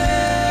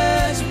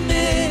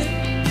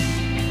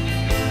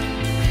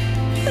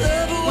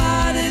 Love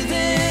wider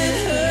than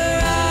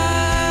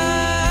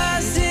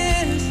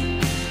horizons,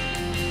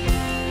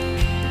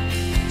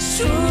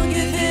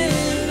 stronger than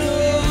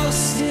all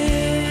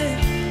sin.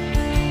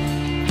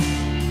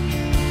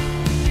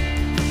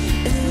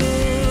 And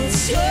Lord,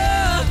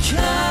 Your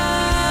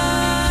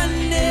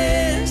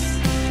kindness,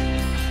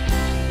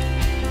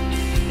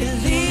 it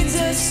leads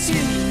us to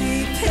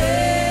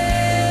repentance,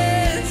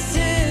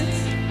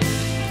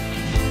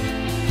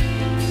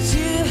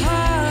 to the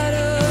heart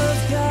of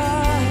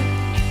God.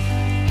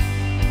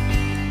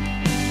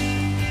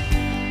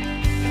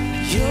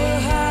 Your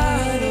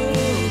heart,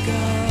 oh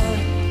God,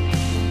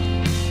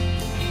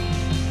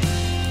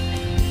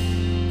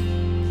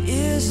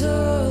 is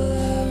all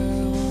I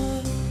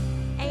want.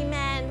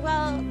 Amen.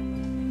 Well,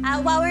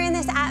 while we're in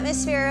this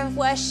atmosphere of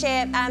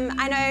worship,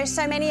 I know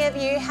so many of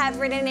you have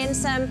written in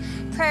some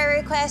prayer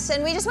requests,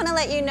 and we just want to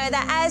let you know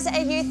that as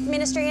a youth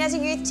ministry and as a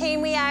youth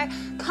team, we are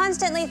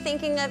constantly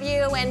thinking of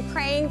you and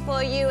praying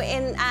for you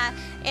in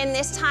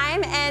this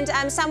time. And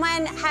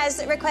someone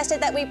has requested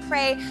that we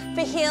pray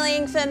for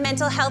healing for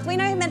mental health. We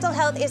know mental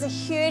health is a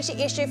huge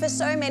issue for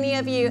so many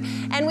of you,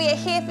 and we are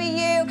here for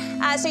you.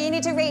 So you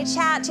need to reach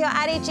out to your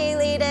RDG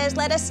leaders.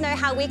 Let us know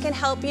how we can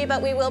help you,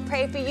 but we will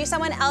pray for you.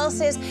 Someone else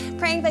is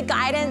praying for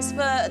guidance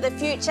for the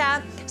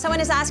future. Someone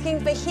is asking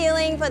for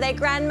healing for their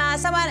grandma.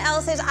 Someone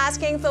else is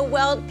asking for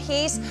world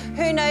peace.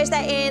 Who knows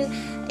that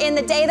in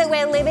the day that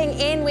we're living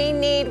in, we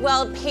need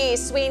world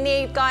peace. We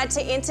need God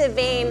to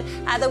intervene.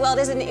 The world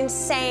is an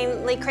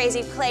insanely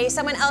crazy place.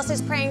 Someone else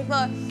is praying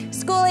for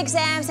school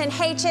exams and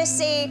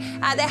HSC,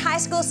 their high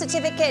school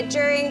certificate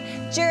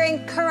during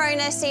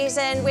Corona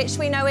season, which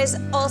we know is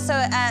also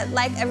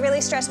like a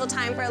really stressful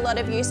time for a lot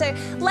of you. So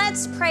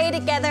let's pray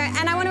together,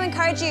 and I want to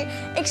encourage you,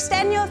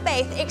 extend your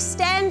faith,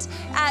 extend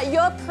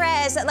your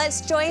prayers.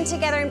 Let's join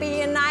together and be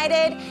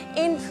united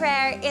in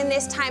prayer in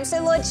this time. So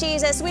Lord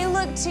Jesus, we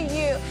look to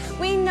you.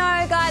 We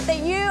know, God, that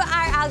you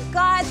are our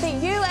God,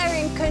 that you are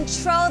in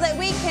control, that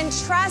we can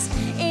trust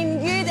in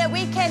you, that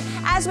we can,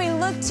 as we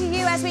look to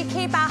you, as we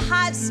keep our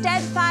hearts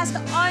steadfast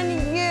on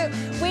you,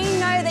 we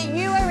know that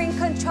you are in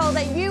control,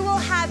 that you will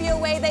have your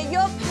way, that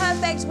your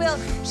perfect will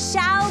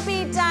shall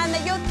be done,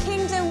 that your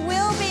kingdom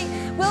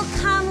will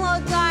come,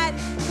 Lord God.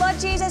 Lord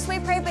Jesus, we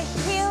pray for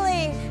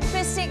healing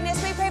for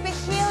sickness. We pray for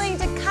healing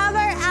to cover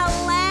our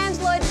land,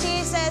 Lord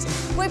Jesus.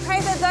 We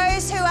pray for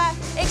those who are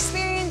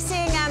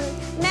experiencing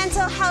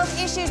mental health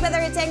issues, whether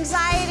it's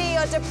anxiety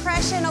or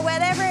depression or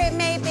whatever it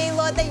may be,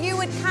 Lord, that you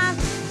would come,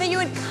 that you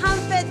would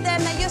comfort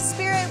them, that your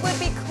spirit would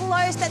be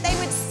close, that they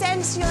would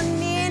sense your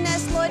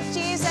nearness, Lord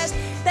Jesus,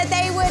 that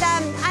they would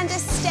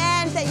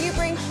understand that you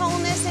bring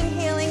wholeness and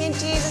healing in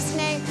Jesus'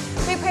 name.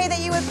 We pray that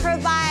you would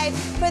provide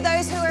for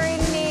those who are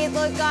in need,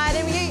 Lord God.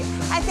 And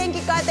I thank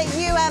you, God, that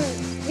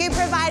you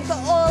provide for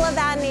all of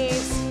our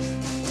needs.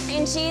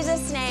 In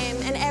Jesus' name.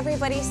 And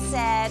everybody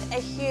said a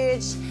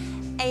huge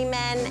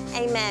amen,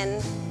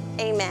 amen,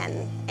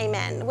 amen,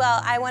 amen. Well,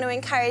 I want to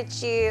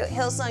encourage you,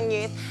 Hillsong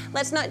Youth,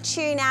 let's not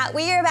tune out.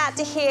 We are about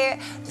to hear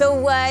the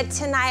word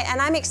tonight, and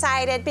I'm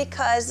excited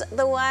because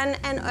the one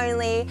and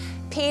only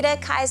Peter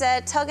Kaiser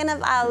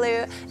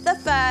Toganavalu the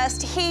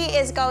first, he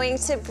is going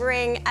to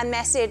bring a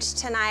message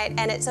tonight,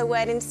 and it's a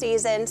word in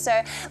season.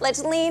 So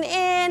let's lean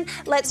in,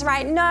 let's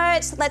write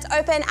notes, let's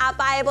open our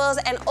Bibles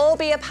and all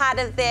be a part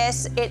of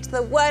this. It's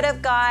the word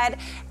of God,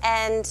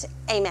 and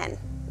amen.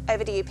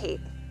 Over to you, Pete.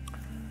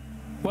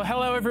 Well,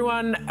 hello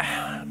everyone.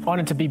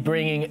 Honored to be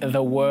bringing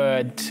the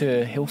word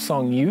to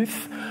Hillsong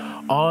Youth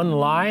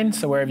online.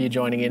 So wherever you're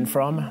joining in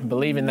from,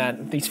 believing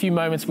that these few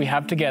moments we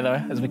have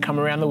together as we come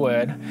around the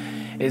word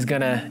is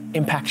going to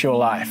impact your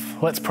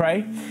life. Let's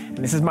pray. And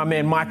this is my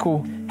man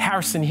Michael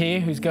Harrison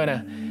here, who's going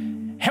to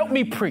help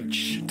me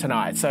preach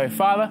tonight. So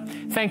Father,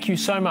 thank you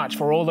so much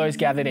for all those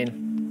gathered in,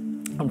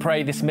 and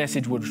pray this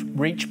message would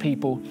reach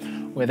people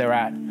where they're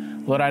at.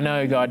 Lord, I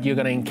know, God, you're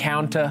going to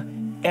encounter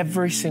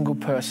every single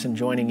person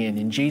joining in.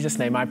 In Jesus'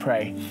 name I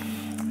pray.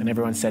 And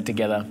everyone said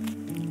together,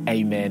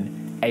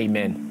 amen,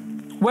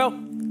 amen. Well,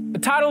 the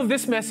title of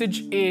this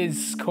message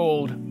is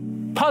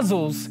called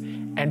Puzzles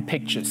and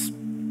Pictures.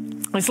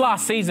 This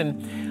last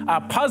season,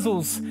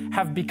 puzzles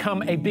have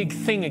become a big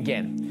thing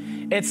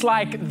again. It's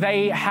like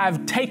they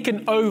have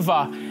taken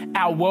over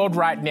our world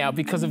right now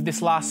because of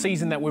this last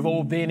season that we've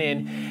all been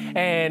in.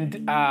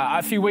 And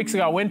a few weeks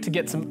ago, I went to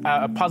get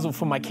a puzzle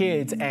for my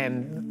kids,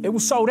 and it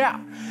was sold out.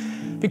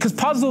 Because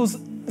puzzles,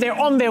 they're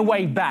on their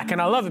way back.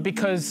 And I love it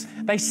because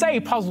they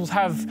say puzzles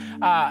have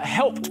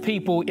helped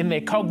people in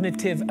their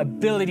cognitive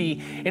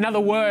ability. In other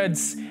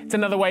words, it's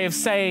another way of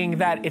saying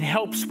that it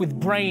helps with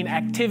brain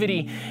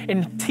activity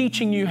in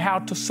teaching you how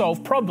to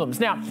solve problems.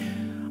 Now,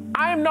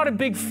 I am not a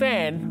big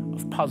fan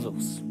of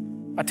puzzles.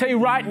 I tell you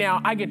right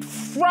now, I get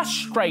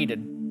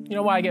frustrated. You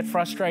know why I get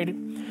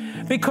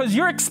frustrated? Because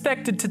you're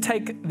expected to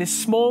take this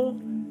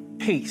small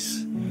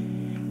piece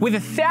with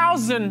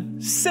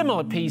 1,000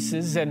 similar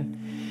pieces, and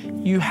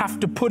you have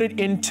to put it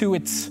into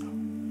its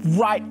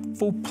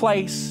rightful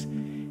place.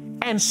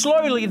 And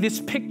slowly this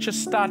picture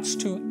starts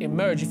to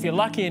emerge. If you're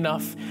lucky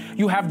enough,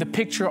 you have the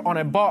picture on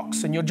a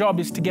box, and your job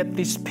is to get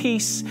this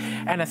piece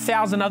and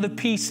 1,000 other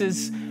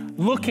pieces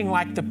looking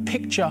like the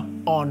picture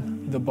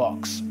on the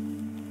box.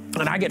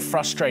 And I get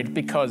frustrated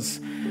because,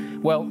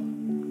 well,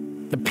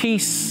 the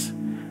piece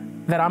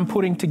that I'm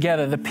putting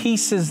together, the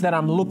pieces that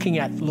I'm looking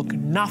at look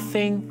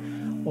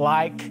nothing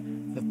like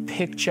the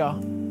picture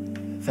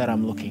that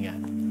I'm looking at.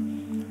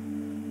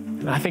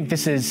 And I think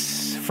this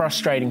is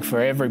frustrating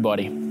for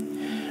everybody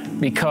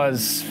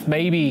because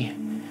maybe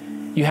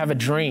you have a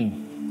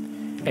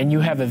dream and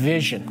you have a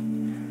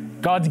vision.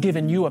 God's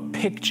given you a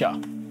picture,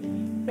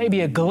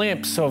 maybe a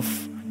glimpse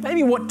of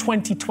maybe what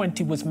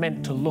 2020 was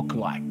meant to look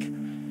like.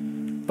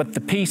 But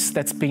the piece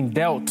that's been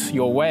dealt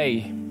your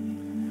way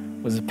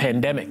was a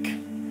pandemic.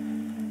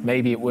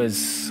 Maybe it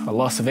was a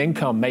loss of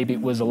income. Maybe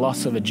it was a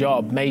loss of a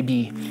job.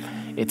 Maybe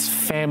it's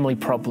family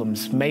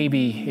problems.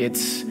 Maybe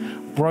it's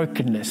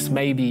brokenness.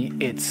 Maybe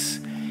it's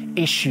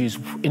issues,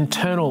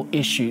 internal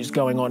issues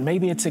going on.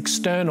 Maybe it's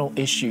external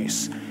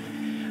issues.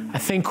 I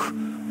think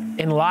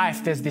in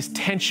life there's this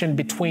tension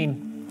between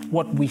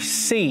what we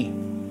see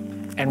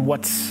and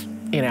what's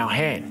in our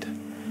hand.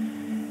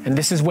 And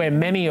this is where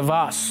many of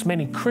us,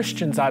 many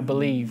Christians, I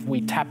believe,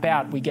 we tap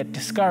out, we get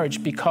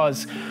discouraged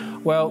because,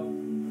 well,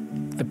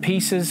 the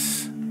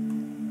pieces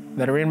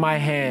that are in my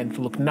hand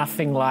look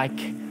nothing like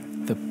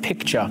the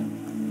picture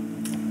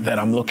that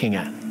I'm looking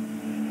at.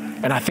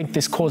 And I think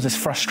this causes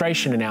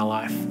frustration in our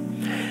life.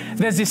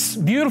 There's this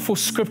beautiful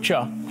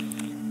scripture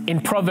in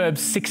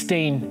Proverbs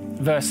 16,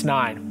 verse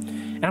 9.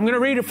 And I'm going to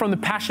read it from the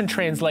Passion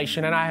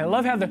Translation. And I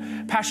love how the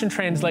Passion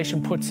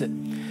Translation puts it.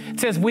 It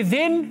says,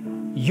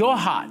 within your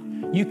heart,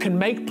 you can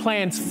make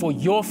plans for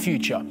your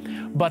future,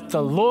 but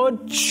the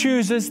Lord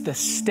chooses the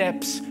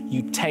steps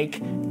you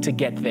take to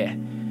get there.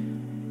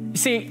 You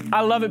see,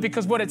 I love it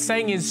because what it's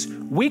saying is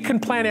we can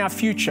plan our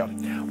future.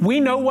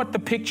 We know what the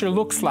picture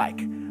looks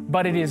like,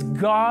 but it is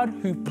God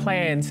who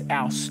plans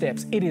our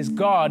steps. It is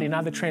God, in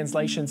other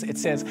translations, it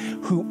says,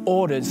 who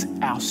orders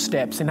our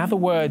steps. In other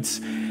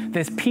words,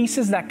 there's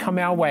pieces that come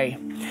our way,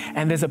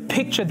 and there's a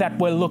picture that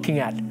we're looking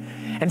at.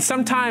 And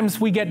sometimes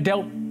we get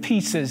dealt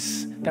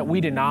pieces that we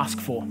didn't ask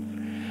for.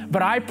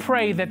 But I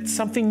pray that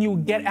something you'll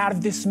get out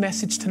of this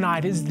message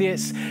tonight is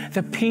this: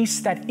 the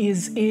piece that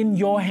is in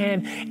your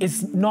hand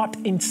is not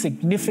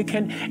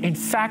insignificant. In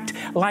fact,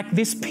 like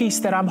this piece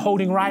that I'm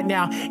holding right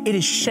now, it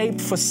is shaped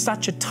for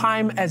such a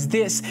time as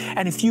this.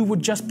 And if you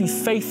would just be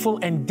faithful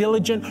and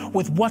diligent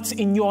with what's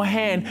in your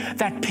hand,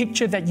 that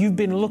picture that you've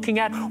been looking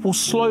at will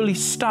slowly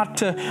start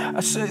to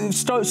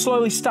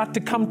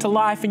come to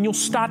life, and you'll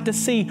start to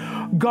see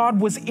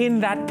God was in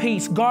that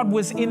piece. God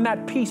was in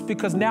that piece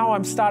because now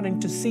I'm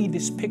starting to see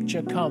this picture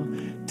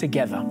come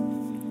together.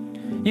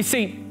 You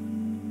see,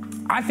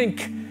 I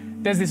think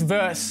there's this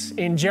verse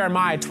in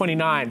Jeremiah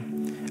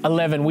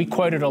 29:11. We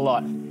quote it a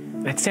lot.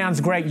 And it sounds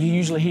great. You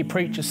usually hear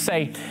preachers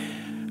say,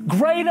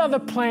 "Great are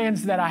the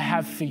plans that I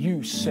have for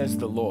you, says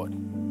the Lord."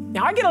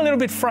 Now, I get a little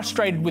bit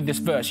frustrated with this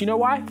verse. You know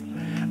why?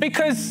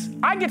 Because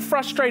I get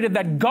frustrated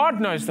that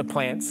God knows the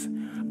plans.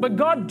 But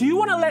God, do you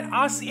want to let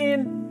us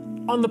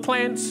in on the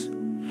plans?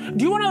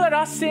 Do you want to let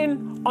us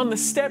in on the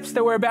steps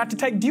that we're about to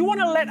take? Do you want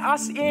to let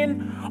us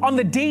in on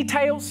the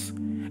details?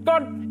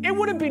 God, it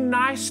would have been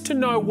nice to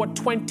know what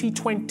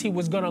 2020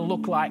 was going to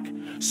look like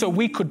so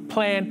we could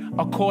plan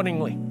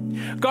accordingly.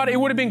 God, it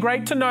would have been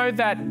great to know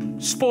that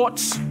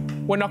sports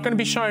were not going to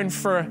be shown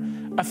for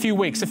a few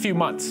weeks, a few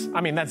months.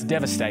 I mean, that's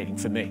devastating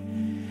for me.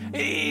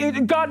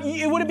 God,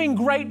 it would have been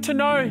great to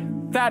know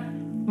that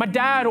my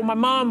dad or my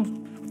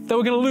mom, they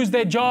were going to lose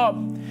their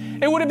job.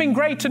 It would have been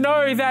great to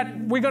know that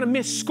we're going to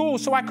miss school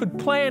so I could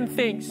plan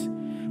things.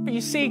 But you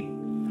see,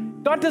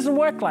 God doesn't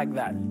work like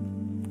that.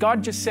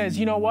 God just says,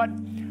 you know what,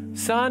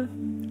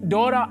 son,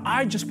 daughter,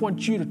 I just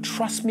want you to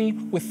trust me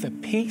with the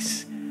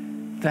peace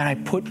that I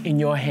put in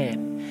your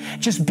hand.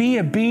 Just be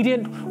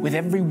obedient with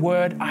every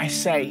word I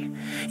say.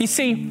 You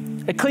see,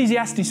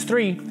 Ecclesiastes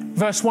 3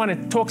 Verse 1,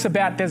 it talks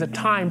about there's a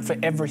time for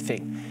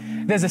everything.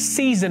 There's a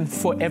season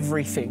for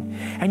everything.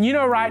 And you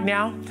know right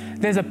now,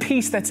 there's a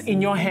piece that's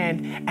in your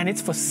hand, and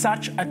it's for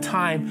such a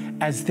time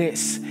as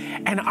this.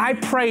 And I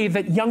pray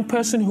that young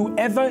person,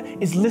 whoever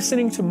is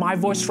listening to my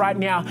voice right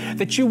now,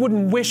 that you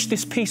wouldn't wish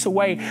this piece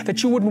away,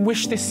 that you wouldn't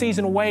wish this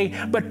season away,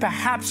 but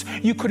perhaps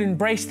you could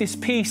embrace this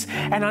piece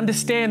and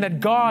understand that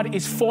God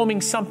is forming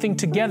something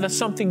together,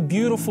 something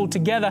beautiful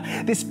together.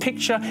 This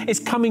picture is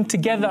coming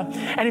together.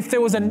 And if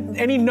there was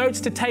any notes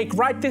to take,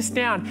 write this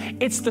down.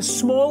 It's the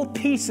small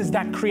pieces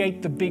that create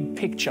the big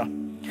picture.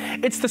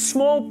 It's the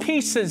small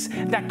pieces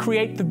that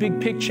create the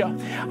big picture.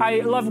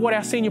 I love what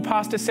our senior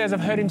pastor says. I've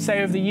heard him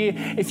say over the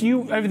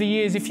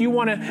years, if you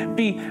want to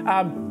be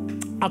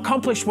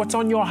accomplish what's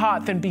on your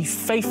heart, then be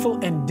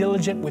faithful and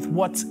diligent with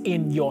what's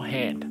in your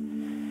hand.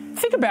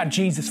 Think about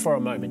Jesus for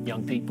a moment,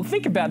 young people.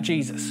 Think about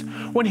Jesus.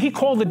 When he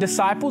called the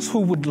disciples who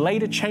would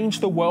later change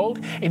the world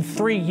in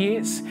 3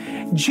 years,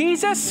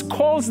 Jesus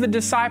calls the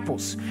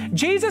disciples.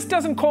 Jesus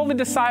doesn't call the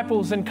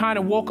disciples and kind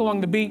of walk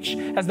along the beach,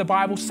 as the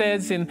Bible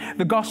says in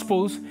the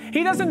Gospels.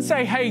 He doesn't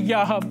say, hey,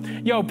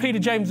 yo, Peter,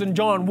 James, and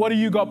John, what do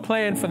you got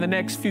planned for the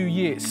next few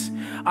years?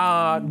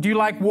 Do you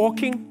like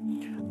walking?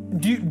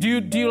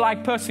 Do you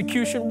like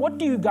persecution? What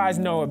do you guys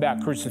know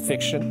about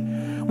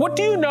crucifixion? What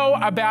do you know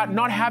about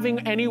not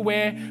having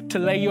anywhere to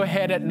lay your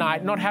head at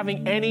night, not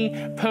having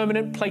any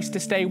permanent place to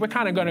stay? We're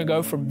kind of going to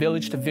go from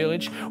village to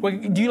village.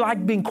 Do you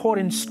like being caught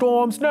in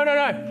storms? No.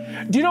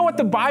 Do you know what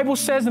the Bible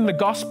says in the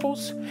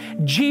Gospels?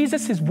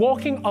 Jesus is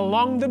walking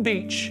along the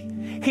beach.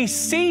 He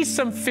sees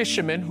some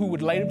fishermen who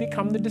would later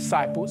become the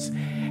disciples.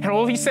 And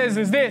all he says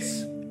is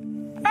this,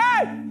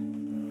 hey,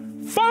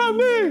 follow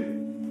me.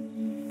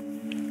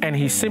 And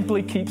he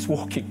simply keeps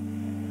walking.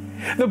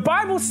 The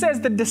Bible says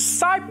the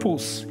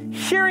disciples,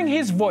 hearing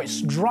his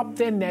voice, dropped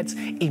their nets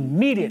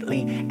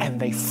immediately and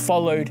they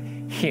followed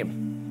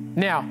him.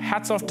 Now,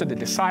 hats off to the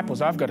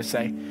disciples, I've got to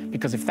say,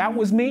 because if that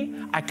was me,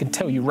 I can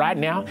tell you right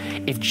now,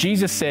 if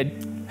Jesus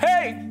said,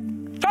 hey,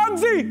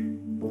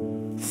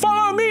 Toggsy,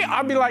 follow me,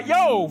 I'd be like,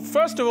 yo,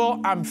 first of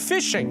all, I'm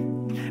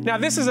fishing. Now,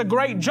 this is a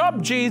great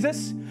job,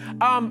 Jesus.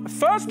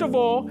 First of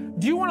all,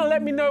 do you want to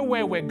let me know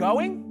where we're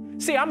going?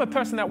 See, I'm a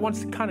person that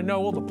wants to kind of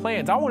know all the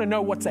plans. I want to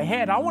know what's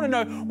ahead. I want to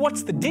know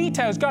what's the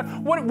details.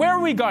 God, where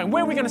are we going?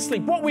 Where are we going to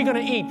sleep? What are we going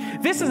to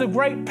eat? This is a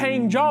great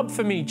paying job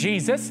for me,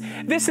 Jesus.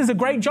 This is a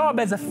great job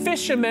as a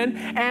fisherman,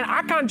 and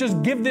I can't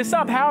just give this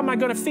up. How am I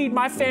going to feed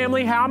my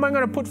family? How am I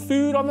going to put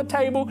food on the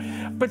table?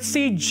 But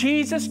see,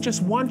 Jesus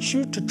just wants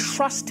you to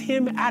trust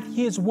him at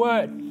his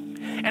word.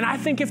 And I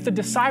think if the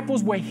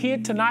disciples were here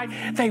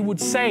tonight, they would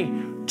say,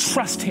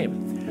 trust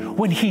him.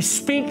 When he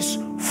speaks,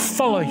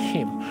 follow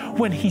him.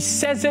 When he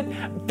says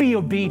it, be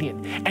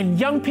obedient. And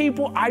young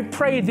people, I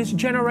pray this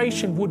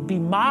generation would be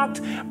marked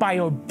by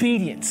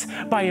obedience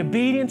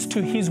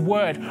to his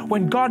word.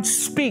 When God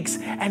speaks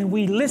and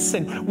we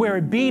listen, we're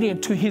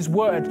obedient to his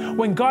word.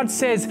 When God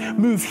says,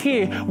 move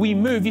here, we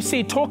move. You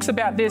see, it talks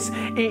about this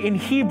in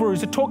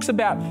Hebrews. It talks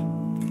about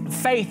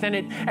faith, and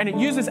it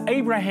uses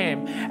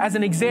Abraham as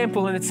an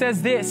example, and it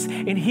says this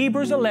in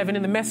Hebrews 11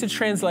 in the Message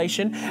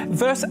translation,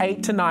 verse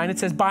 8 to 9, it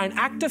says, by an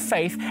act of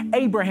faith,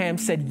 Abraham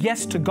said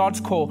yes to God's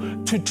call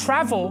to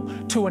travel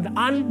to an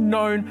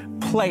unknown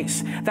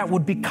place that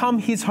would become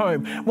his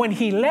home. When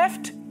he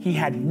left, he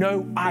had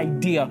no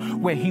idea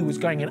where he was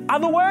going. In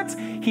other words,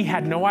 he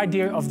had no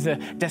idea of the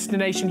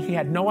destination. He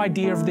had no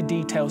idea of the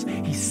details.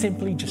 He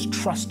simply just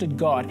trusted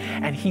God,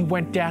 and he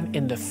went down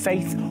in the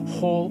Faith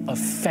Hall of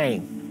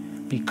Fame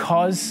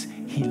because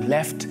he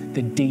left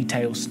the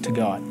details to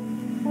God.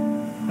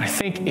 I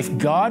think if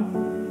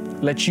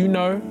God let you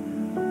know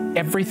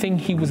everything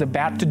he was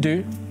about to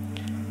do,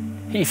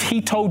 if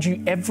he told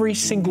you every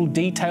single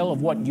detail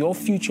of what your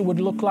future would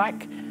look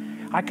like,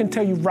 I can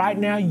tell you right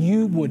now,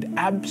 you would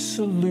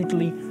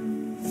absolutely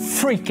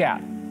freak out.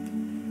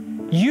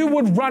 You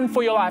would run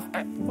for your life.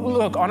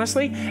 Look,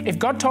 honestly, if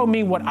God told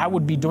me what I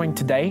would be doing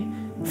today,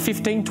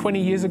 15,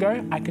 20 years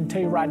ago, I can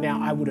tell you right now,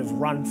 I would have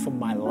run for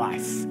my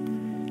life.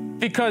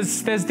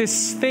 Because there's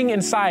this thing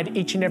inside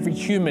each and every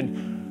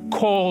human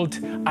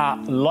called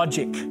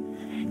logic.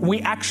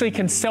 We actually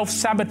can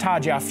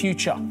self-sabotage our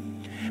future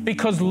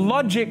because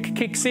logic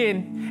kicks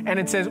in and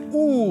it says,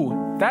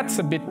 ooh, that's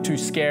a bit too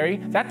scary.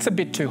 That's a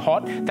bit too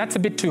hot. That's a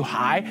bit too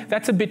high.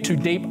 That's a bit too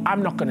deep.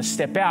 I'm not going to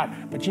step out.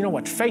 But you know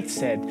what faith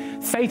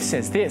said? Faith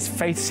says this.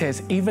 Faith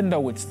says, even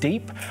though it's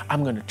deep,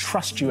 I'm going to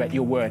trust you at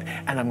your word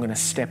and I'm going to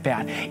step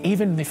out.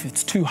 Even if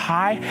it's too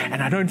high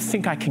and I don't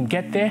think I can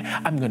get there,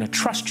 I'm going to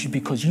trust you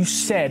because you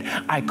said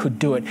I could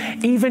do it.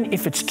 Even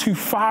if it's too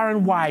far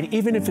and wide,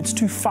 even if it's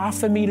too far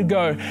for me to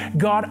go,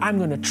 God, I'm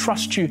going to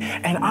trust you.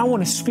 And I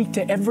want to speak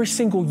to every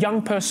single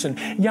young person,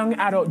 young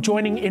adult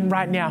joining in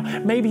right now,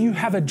 maybe you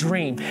have a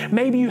dream.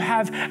 Maybe you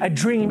have a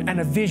dream and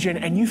a vision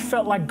and you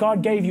felt like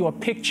God gave you a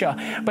picture,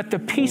 but the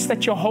piece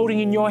that you're holding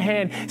in your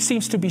hand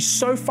seems to be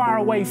so far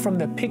away from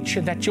the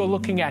picture that you're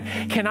looking at.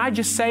 Can I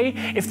just say,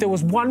 if there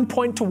was one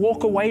point to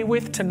walk away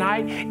with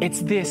tonight,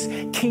 it's this: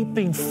 keep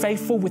being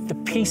faithful with the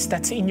piece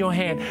that's in your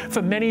hand.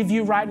 For many of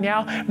you right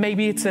now,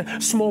 maybe it's a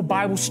small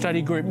Bible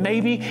study group.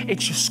 Maybe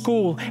it's your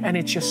school and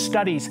it's your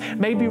studies.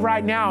 Maybe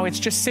right now it's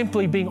just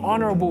simply being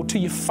honorable to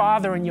your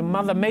father and your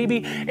mother.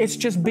 Maybe it's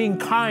just being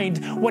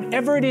kind.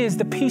 Whatever it is,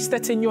 the piece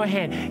that's in your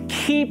hand,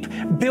 keep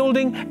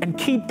building and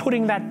keep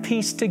putting that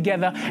piece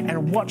together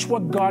and watch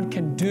what God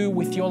can do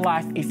with your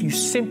life if you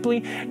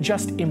simply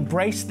just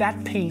embrace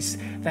that piece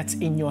that's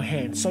in your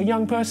hand. So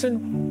young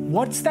person,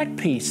 what's that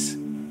piece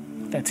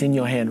that's in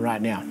your hand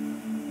right now?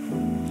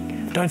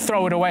 Don't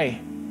throw it away.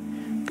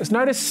 Because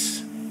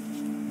notice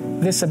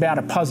this about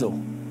a puzzle.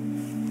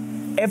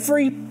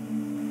 Every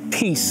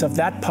piece of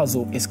that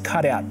puzzle is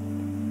cut out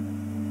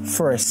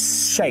for a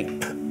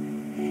shape.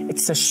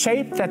 It's a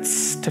shape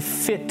that's to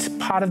fit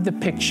part of the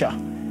picture.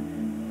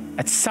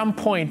 At some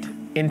point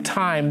in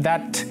time,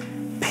 that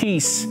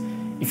piece,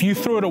 if you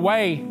threw it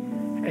away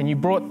and you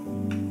brought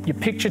your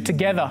picture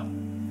together,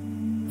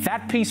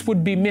 that piece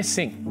would be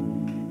missing.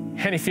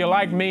 And if you're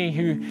like me,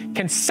 who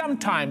can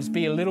sometimes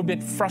be a little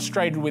bit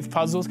frustrated with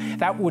puzzles,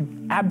 that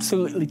would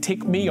absolutely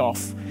tick me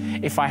off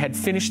if I had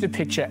finished the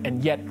picture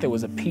and yet there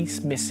was a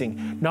piece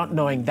missing, not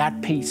knowing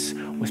that piece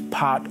was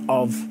part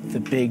of the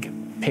big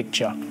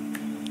picture.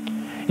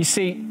 You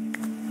see,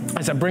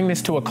 as I bring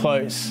this to a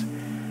close,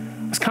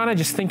 I was kind of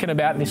just thinking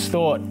about this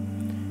thought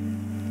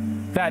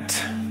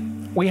that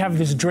we have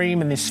this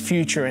dream and this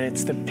future, and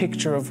it's the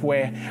picture of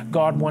where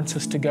God wants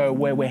us to go,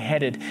 where we're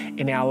headed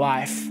in our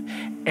life.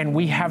 And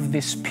we have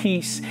this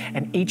piece,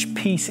 and each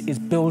piece is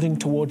building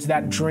towards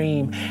that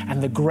dream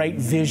and the great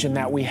vision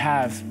that we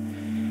have.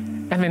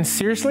 And then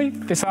seriously,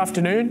 this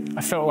afternoon,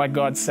 I felt like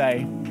God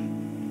say,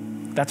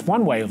 that's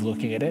one way of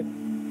looking at it.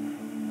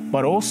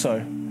 But also,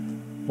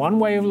 one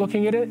way of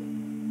looking at it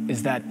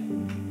is that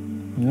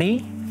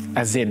me,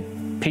 as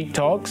in Pete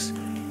Toggs,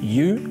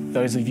 you,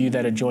 those of you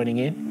that are joining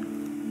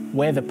in,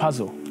 we're the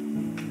puzzle.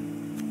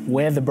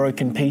 We're the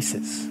broken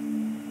pieces.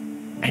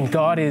 And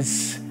God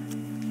is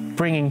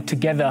bringing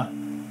together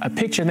a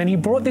picture. And then he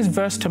brought this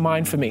verse to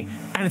mind for me.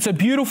 And it's a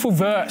beautiful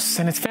verse,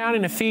 and it's found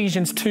in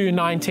Ephesians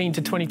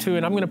 2:19-22,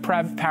 and I'm going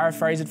to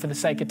paraphrase it for the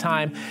sake of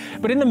time.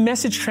 But in the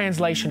Message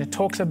translation, it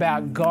talks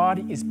about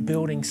God is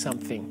building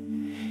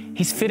something.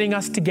 He's fitting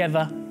us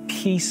together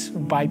piece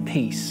by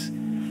piece.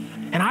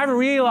 And I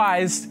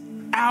realized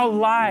our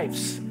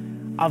lives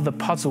are the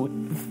puzzle,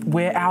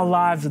 where our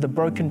lives are the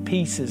broken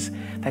pieces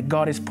that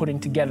God is putting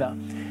together.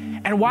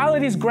 And while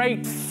it is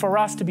great for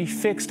us to be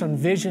fixed on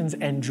visions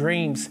and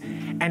dreams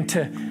and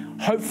to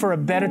hope for a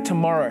better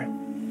tomorrow,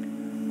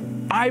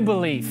 I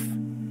believe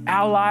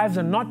our lives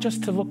are not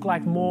just to look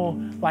like more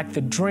like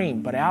the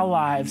dream, but our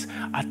lives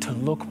are to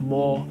look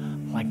more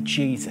like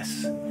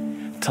Jesus,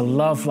 to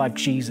love like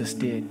Jesus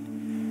did,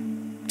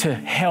 to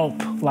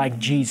help like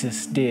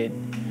Jesus did,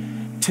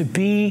 to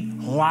be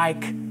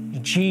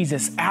like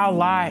Jesus. Our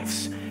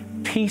lives,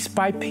 piece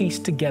by piece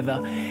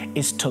together,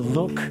 is to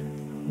look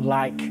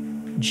like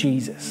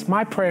Jesus.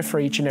 My prayer for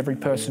each and every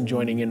person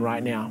joining in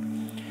right now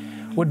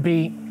would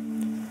be,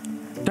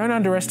 don't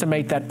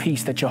underestimate that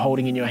piece that you're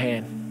holding in your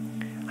hand.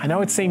 I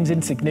know it seems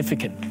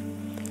insignificant.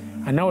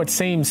 I know it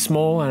seems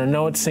small, and I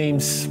know it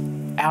seems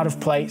out of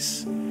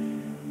place.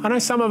 I know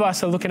some of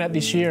us are looking at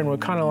this year and we're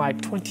kind of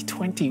like,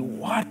 2020,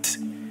 what?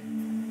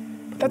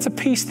 That's a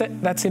piece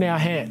that's in our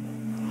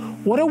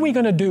hand. What are we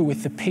going to do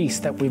with the piece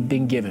that we've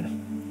been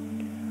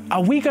given?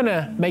 Are we going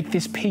to make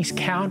this piece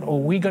count, or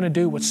are we going to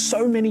do what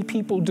so many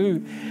people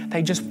do?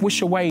 They just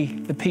wish away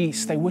the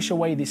piece. They wish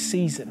away this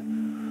season.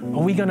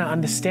 Are we going to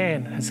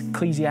understand, as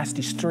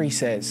Ecclesiastes 3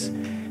 says,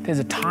 there's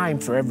a time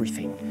for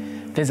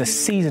everything. There's a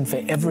season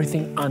for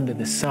everything under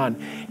the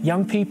sun.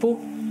 Young people,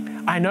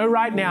 I know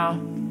right now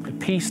the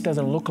piece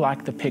doesn't look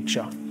like the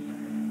picture,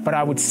 but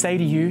I would say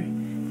to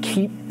you,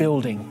 keep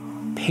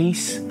building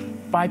piece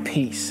by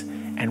piece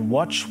and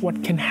watch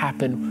what can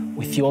happen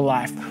with your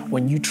life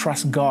when you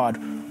trust God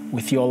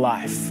with your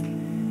life.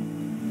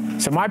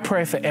 So my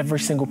prayer for every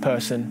single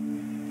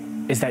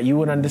person is that you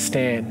would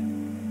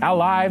understand our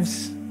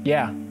lives,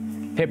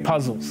 they're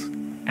puzzles.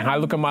 And I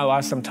look at my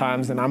life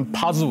sometimes and I'm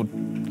puzzled,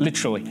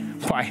 literally,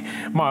 by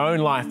my own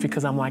life,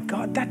 because I'm like,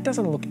 God, that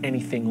doesn't look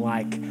anything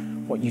like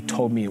what you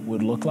told me it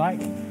would look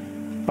like.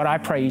 But I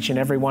pray each and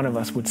every one of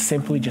us would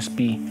simply just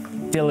be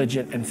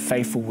diligent and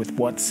faithful with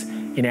what's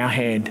in our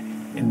hand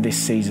in this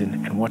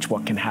season and watch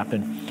what can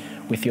happen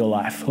with your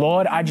life.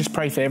 Lord, I just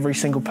pray for every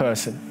single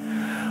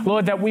person.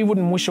 Lord, that we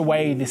wouldn't wish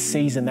away this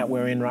season that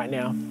we're in right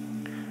now.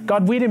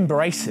 God, we'd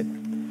embrace it.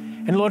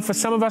 And Lord, for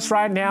some of us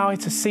right now,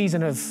 it's a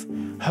season of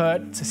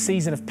hurt. It's a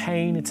season of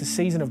pain. It's a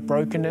season of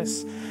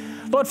brokenness.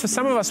 Lord, for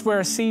some of us, we're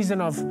a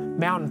season of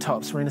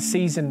mountaintops. We're in a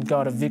season,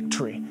 God, of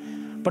victory.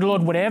 But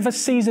Lord, whatever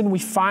season we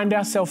find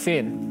ourselves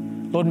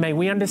in, Lord, may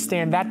we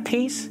understand that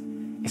piece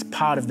is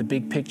part of the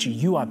big picture.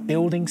 You are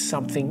building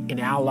something in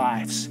our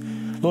lives.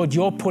 Lord,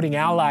 you're putting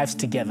our lives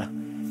together,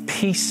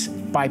 piece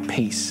by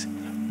piece,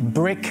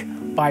 brick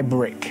by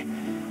brick.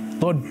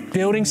 Lord,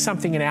 building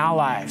something in our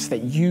lives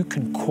that you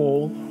can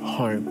call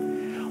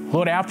home.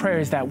 Lord, our prayer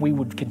is that we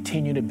would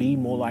continue to be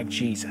more like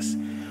Jesus.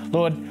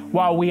 Lord,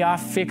 while we are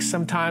fixed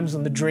sometimes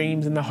on the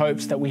dreams and the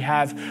hopes that we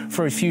have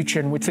for a future,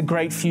 and it's a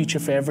great future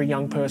for every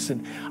young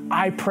person,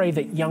 I pray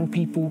that young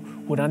people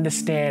would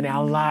understand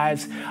our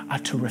lives are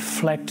to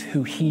reflect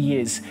who He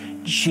is,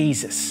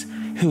 Jesus,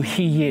 who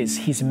He is,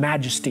 His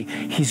majesty,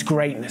 His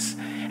greatness.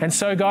 And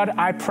so, God,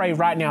 I pray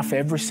right now for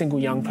every single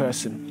young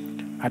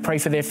person. I pray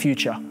for their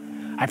future.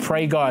 I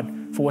pray, God,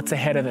 for what's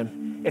ahead of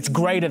them. It's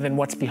greater than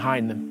what's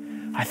behind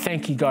them. I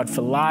thank you, God,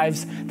 for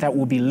lives that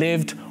will be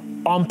lived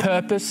on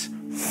purpose,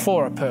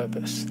 for a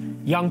purpose.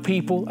 Young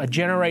people, a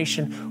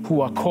generation who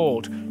are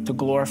called to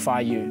glorify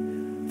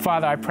you.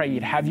 Father, I pray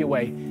you'd have your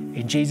way.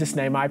 In Jesus'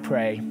 name I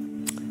pray.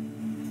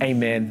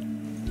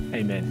 Amen.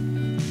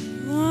 Amen.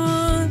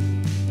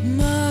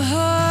 My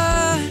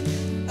heart,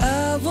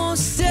 I won't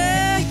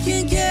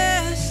second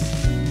guess.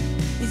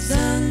 It's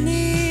I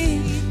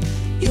need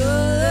your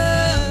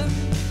love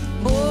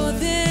more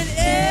than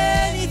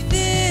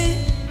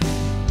anything.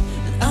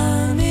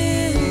 I'm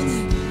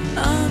in,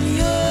 I'm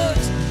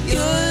yours. Your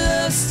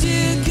love's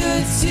too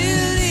good to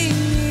leave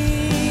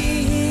me.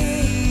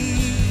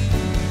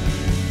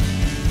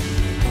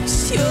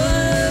 Your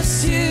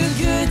love's too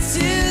good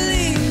to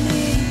leave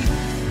me.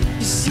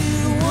 'Cause you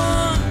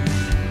want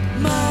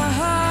my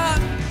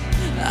heart,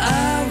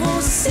 I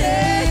won't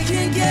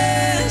second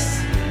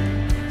guess.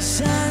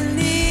 'Cause I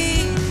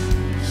need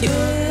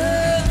your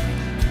love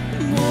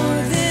more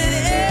than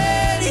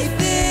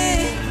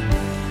anything.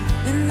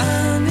 And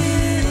I'm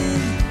in,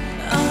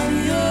 I'm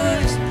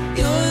yours.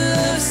 Your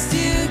love's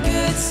too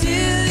good to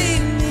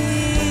leave me.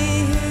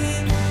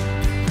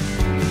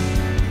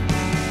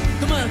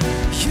 Come on.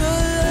 Your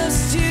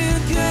love's too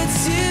good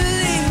to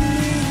leave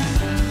me.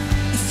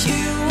 If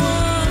you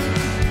want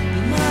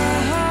my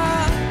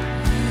heart,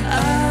 I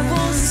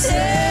won't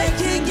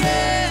second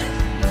guess.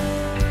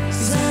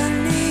 'Cause I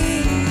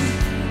need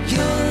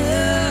your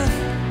love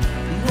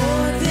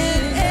more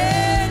than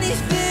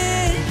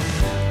anything.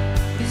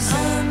 'Cause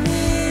I'm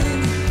in,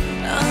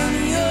 I'm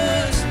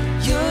yours.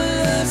 Your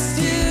love's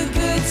too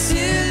good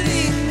to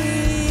leave me.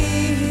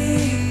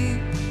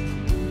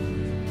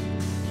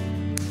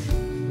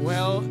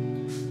 Well,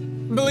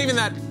 I'm believing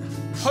that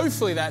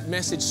hopefully that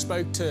message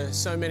spoke to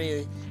so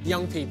many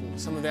young people,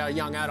 some of our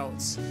young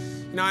adults.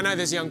 You know, I know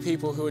there's young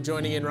people who are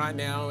joining in right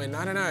now, and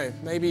I don't know,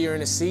 maybe you're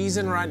in a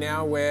season right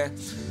now where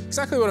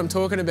exactly what I'm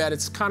talking about,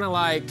 it's kind of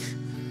like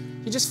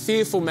you're just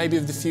fearful maybe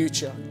of the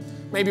future.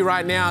 Maybe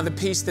right now the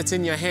piece that's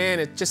in your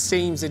hand, it just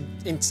seems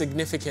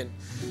insignificant.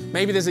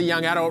 Maybe there's a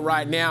young adult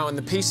right now and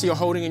the piece you're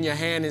holding in your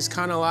hand is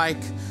kind of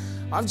like,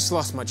 I've just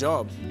lost my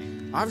job.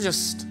 I've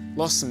just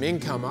lost some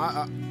income.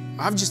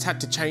 I've just had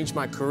to change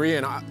my career,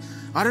 and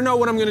I don't know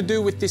what I'm going to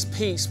do with this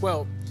piece.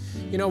 Well,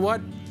 you know what?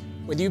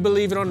 Whether you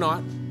believe it or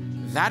not,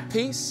 that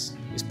piece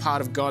is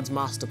part of God's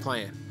master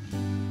plan.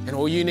 And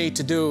all you need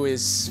to do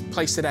is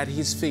place it at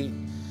His feet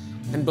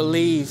and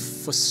believe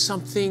for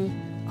something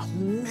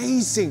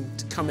amazing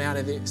to come out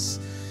of this.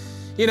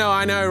 You know,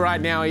 I know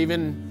right now,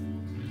 even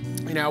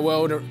in our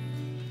world,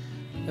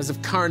 as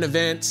of current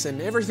events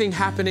and everything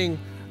happening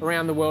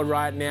around the world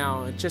right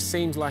now, it just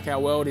seems like our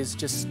world is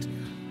just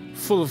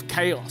full of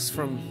chaos,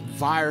 from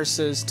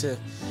viruses to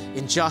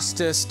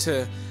injustice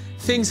to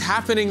things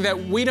happening that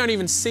we don't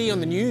even see on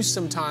the news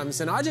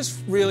sometimes. And I just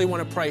really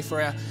want to pray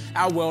for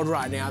our world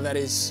right now that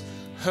is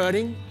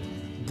hurting,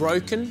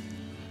 broken.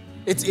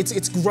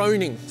 It's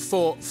groaning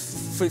for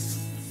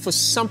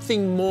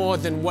something more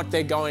than what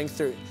they're going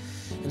through.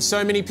 And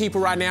so many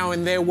people right now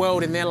in their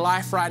world, in their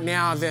life right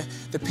now,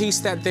 the piece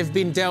that they've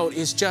been dealt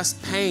is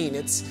just pain.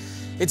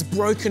 It's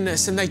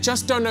brokenness, and they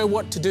just don't know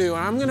what to do.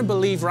 And I'm going to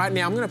believe right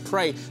now, I'm going to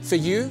pray for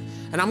you,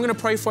 and I'm going to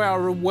pray for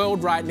our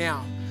world right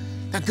now,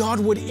 that God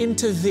would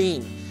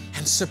intervene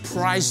and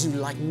surprise you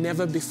like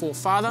never before.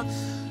 Father,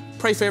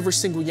 pray for every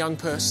single young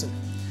person.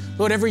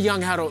 Lord, every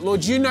young adult.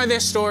 Lord, you know their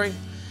story.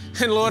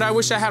 And Lord, I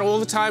wish I had all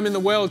the time in the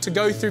world to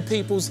go through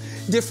people's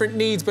different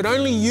needs, but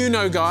only you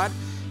know, God.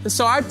 And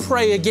so I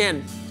pray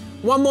again,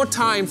 one more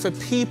time for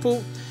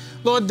people,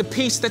 Lord, the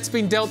peace that's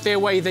been dealt their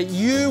way, that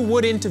you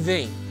would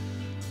intervene.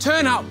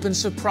 Turn up and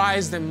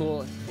surprise them,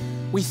 Lord.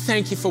 We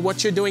thank you for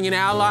what you're doing in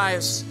our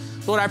lives.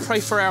 Lord, I pray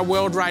for our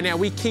world right now.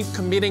 We keep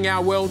committing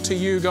our world to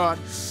you, God.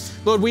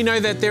 Lord, we know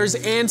that there's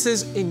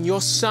answers in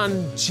your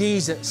Son,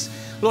 Jesus.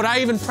 Lord, I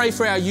even pray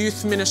for our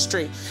youth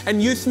ministry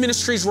and youth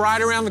ministries right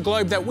around the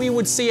globe, that we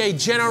would see a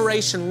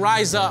generation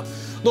rise up,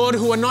 Lord,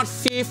 who are not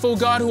fearful,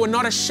 God, who are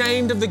not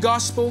ashamed of the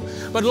gospel,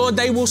 but Lord,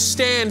 they will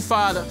stand,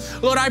 Father.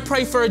 Lord, I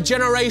pray for a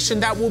generation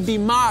that will be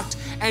marked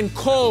and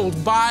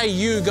called by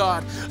you,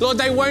 God. Lord,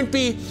 they won't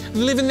be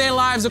living their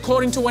lives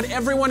according to what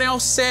everyone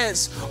else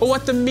says or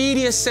what the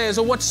media says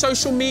or what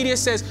social media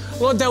says.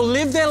 Lord, they'll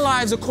live their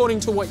lives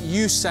according to what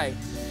you say.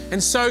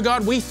 And so,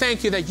 God, we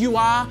thank you that you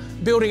are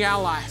building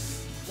our life.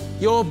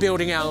 You're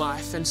building our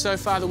life. And so,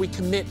 Father, we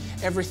commit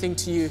everything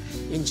to you.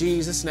 In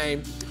Jesus'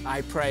 name,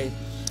 I pray.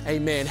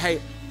 Amen.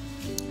 Hey,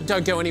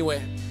 don't go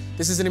anywhere.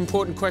 This is an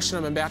important question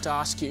I'm about to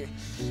ask you.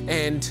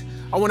 And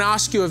I want to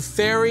ask you a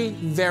very,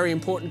 very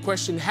important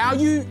question. How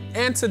you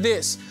answer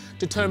this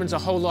determines a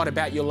whole lot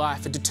about your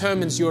life. It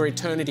determines your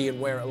eternity and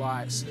where it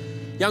lies.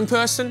 Young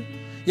person,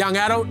 young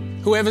adult,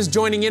 whoever's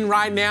joining in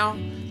right now,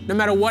 no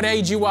matter what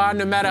age you are,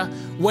 no matter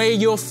where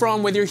you're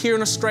from, whether you're here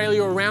in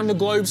Australia or around the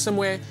globe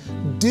somewhere,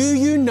 do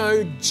you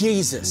know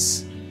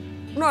Jesus?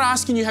 I'm not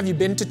asking you, have you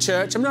been to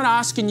church? I'm not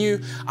asking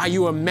you, are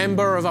you a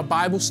member of a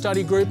Bible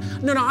study group?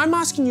 No, I'm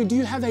asking you, do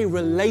you have a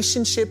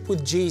relationship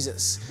with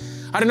Jesus?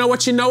 I don't know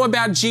what you know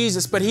about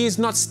Jesus, but he is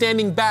not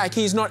standing back.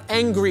 He is not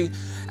angry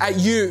at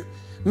you.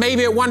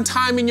 Maybe at one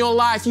time in your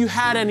life, you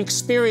had an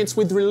experience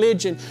with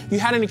religion. You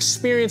had an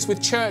experience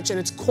with church, and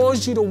it's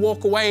caused you to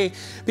walk away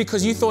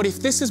because you thought,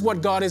 if this is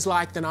what God is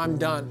like, then I'm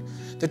done.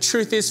 The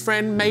truth is,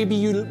 friend,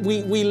 maybe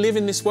we live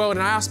in this world,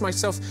 and I ask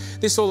myself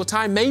this all the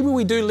time, maybe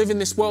we do live in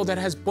this world that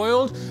has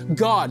boiled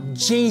God,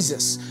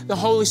 Jesus, the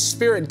Holy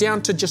Spirit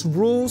down to just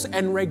rules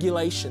and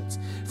regulations.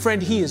 Friend,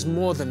 he is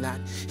more than that.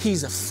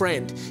 He's a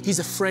friend. He's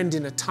a friend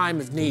in a time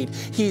of need.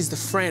 He's the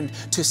friend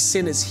to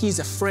sinners. He's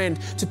a friend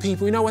to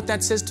people. You know what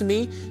that says to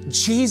me?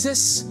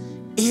 Jesus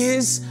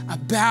is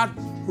about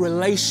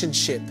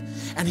relationship.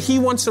 And he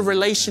wants a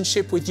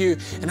relationship with you.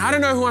 And I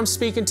don't know who I'm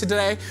speaking to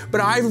today,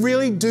 but I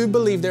really do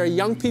believe there are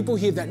young people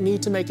here that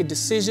need to make a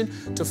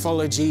decision to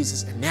follow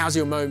Jesus. And now's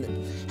your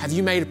moment. Have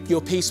you made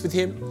your peace with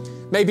him?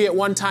 Maybe at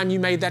one time you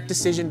made that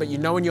decision, but you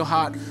know in your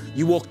heart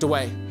you walked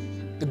away.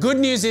 The good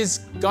news is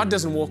God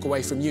doesn't walk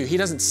away from you. He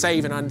doesn't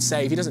save and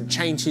unsave. He doesn't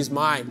change his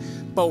mind.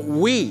 But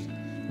we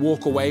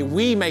walk away,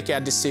 we make our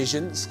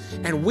decisions,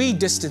 and we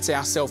distance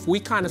ourselves. We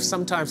kind of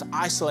sometimes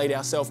isolate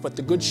ourselves, but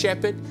the Good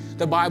Shepherd,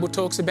 the Bible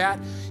talks about,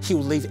 he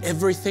will leave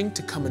everything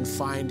to come and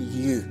find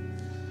you,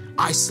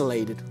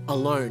 isolated,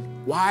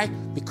 alone. Why?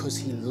 Because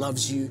he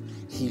loves you,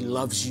 he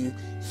loves you,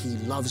 he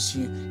loves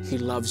you, he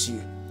loves you.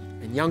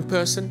 And young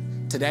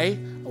person, today,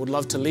 I would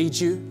love to lead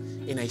you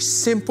in a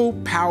simple,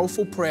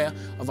 powerful prayer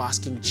of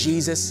asking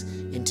Jesus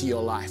into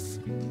your life.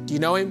 Do you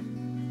know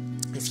him?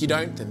 If you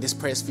don't, then this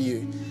prayer is for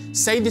you.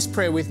 Say this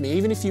prayer with me,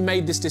 even if you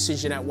made this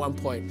decision at one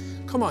point.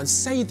 Come on,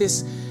 say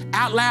this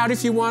out loud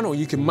if you want, or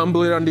you can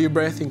mumble it under your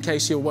breath in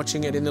case you're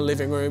watching it in the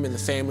living room and the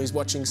family's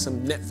watching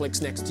some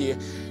Netflix next to you.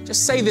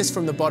 Just say this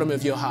from the bottom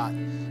of your heart.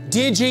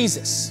 Dear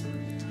Jesus,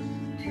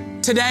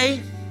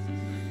 today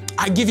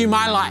I give you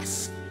my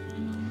life.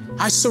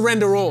 I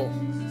surrender all.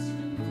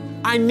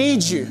 I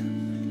need you,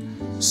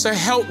 so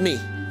help me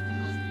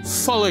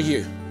follow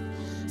you.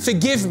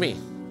 Forgive me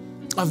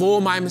of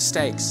all my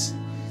mistakes.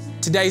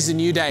 Today's a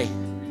new day.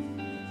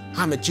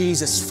 I'm a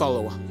Jesus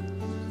follower.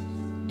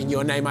 In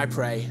your name I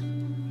pray.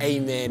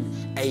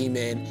 Amen,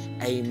 amen,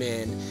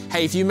 amen.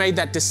 Hey, if you made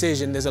that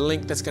decision, there's a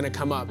link that's going to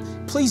come up.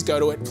 Please go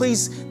to it.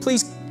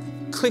 Please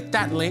click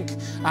that link.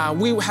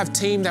 We have a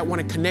team that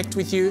want to connect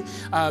with you.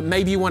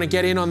 Maybe you want to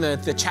get in on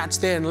the chats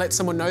there and let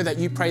someone know that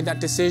you prayed that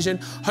decision.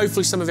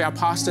 Hopefully some of our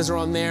pastors are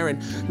on there,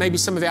 and maybe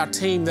some of our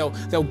team,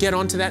 they'll get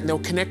onto that and they'll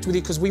connect with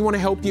you, because we want to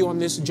help you on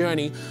this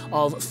journey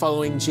of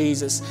following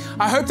Jesus.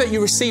 I hope that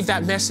you received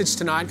that message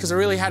tonight, because I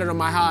really had it on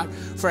my heart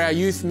for our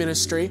youth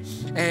ministry.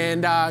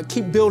 And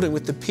keep building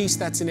with the peace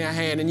that's in our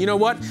hand. And you know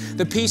what?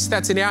 The peace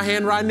that's in our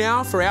hand right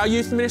now for our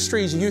youth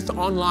ministry is Youth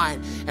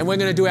Online. And we're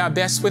going to do our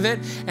best with it.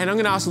 And I'm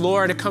going to ask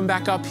Laura to come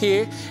back up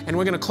here, and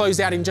we're going to close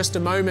out in just a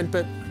moment.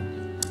 But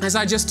as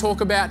I just talk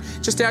about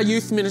just our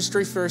youth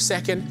ministry for a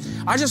second,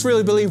 I just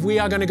really believe we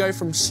are going to go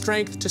from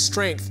strength to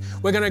strength.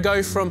 We're going to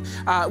go from,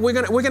 we're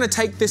going to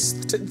take this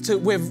to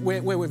where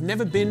we've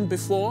never been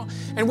before,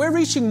 and we're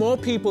reaching more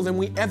people than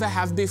we ever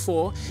have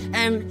before.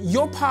 And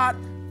your part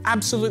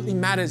absolutely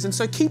matters. And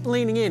so keep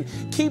leaning in.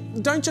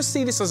 Don't just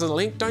see this as a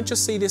link. Don't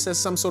just see this as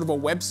some sort of a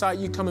website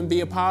you come and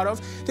be a part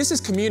of. This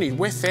is community.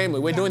 We're family.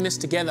 We're doing this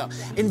together.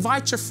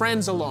 Invite your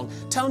friends along.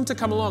 Tell them to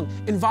come along.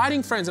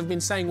 Inviting friends, I've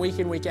been saying week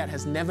in, week out,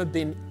 has never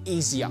been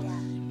easier.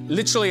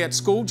 Literally at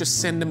school,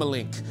 just send them a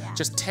link.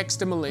 Just text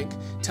them a link.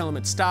 Tell them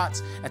it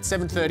starts at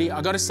 7:30.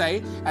 I got to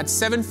say, at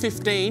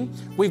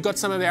 7:15, we've got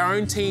some of our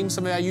own team,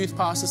 some of our youth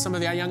pastors, some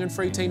of our young and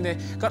free team there,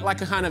 got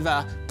like a kind of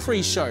a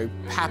pre-show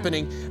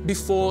happening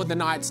before the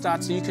night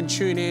starts, so you can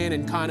tune in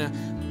and kind of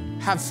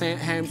have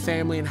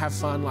family and have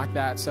fun like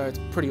that. So it's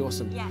pretty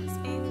awesome. Yeah, it's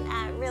been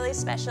really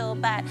special,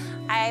 but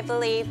I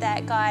believe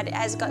that God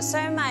has got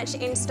so much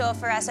in store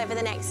for us over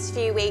the next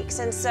few weeks.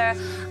 And so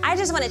I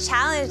just want to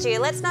challenge you.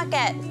 Let's not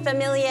get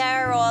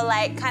familiar or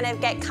like kind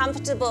of get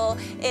comfortable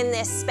in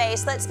this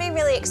space. Let's be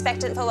really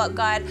expectant for what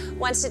God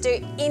wants to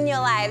do in your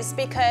lives,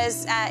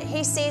 because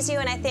he sees you,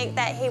 and I think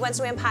that he wants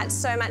to impart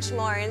so much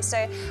more. And so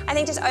I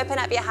think just open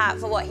up your heart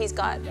for what he's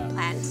got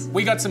planned.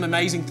 We got some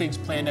amazing things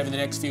planned over the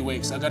next few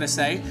weeks. I've got to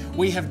say,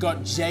 we have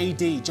got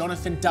JD,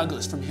 Jonathan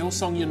Douglas from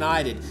Hillsong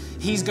United.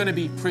 He's going to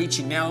be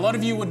preaching. Now, a lot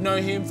of you would know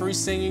him for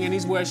his singing and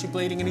his worship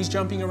leading and his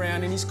jumping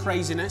around and his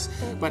craziness,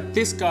 but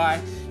this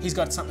guy, he's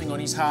got something on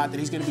his heart that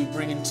he's going to be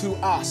bringing to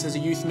us as a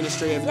youth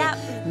ministry over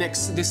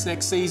this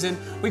next season.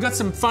 We got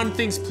some fun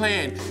things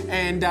planned,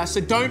 and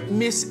so don't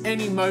miss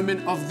any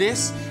moment of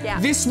this.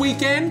 This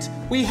weekend,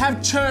 we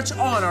have church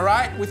on, all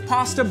right, with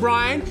Pastor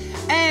Brian,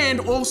 and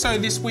also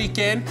this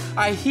weekend,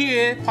 I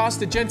hear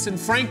Pastor Jensen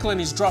Franklin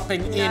is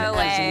dropping in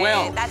as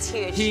well. That's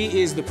huge.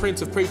 He is the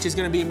Prince of Preachers,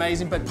 going to be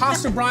amazing. But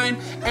Pastor Brian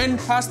and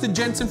Pastor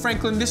Jensen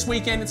Franklin this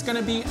weekend, it's going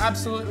to be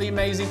absolutely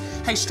amazing.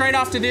 Hey, straight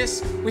after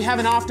this, we have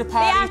an after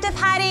party. The after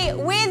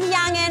party with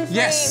Young and Free.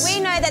 Yes. We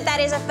know that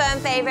is a firm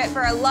favourite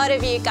for a lot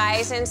of you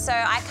guys, and so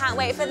I can't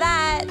wait for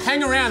that.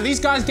 Hang around. These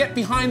guys get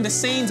behind the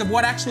scenes of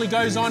what actually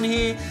goes on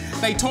here.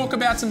 They talk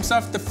about some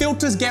stuff. The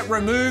filters get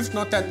removed.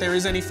 Not that there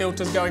is any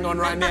filters going on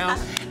right now.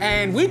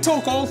 And we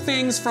talk all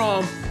things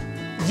from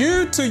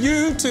you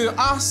to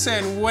us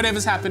and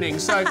whatever's happening.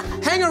 So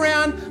hang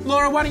around.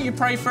 Laura, why don't you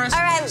pray for us? All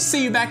right.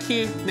 See you back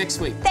here next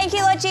week. Thank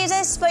you, Lord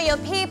Jesus, for your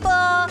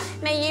people.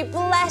 May you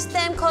bless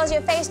them, cause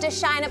your face to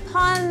shine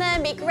upon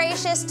them, be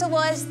gracious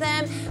towards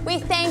them. We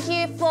thank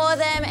you for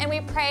them, and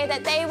we pray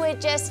that they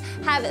would just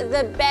have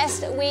the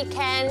best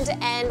weekend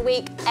and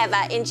week ever.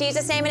 In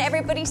Jesus' name, and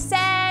everybody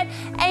said,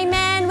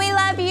 amen. We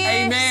love you.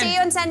 Amen. See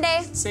you on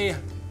Sunday. See ya.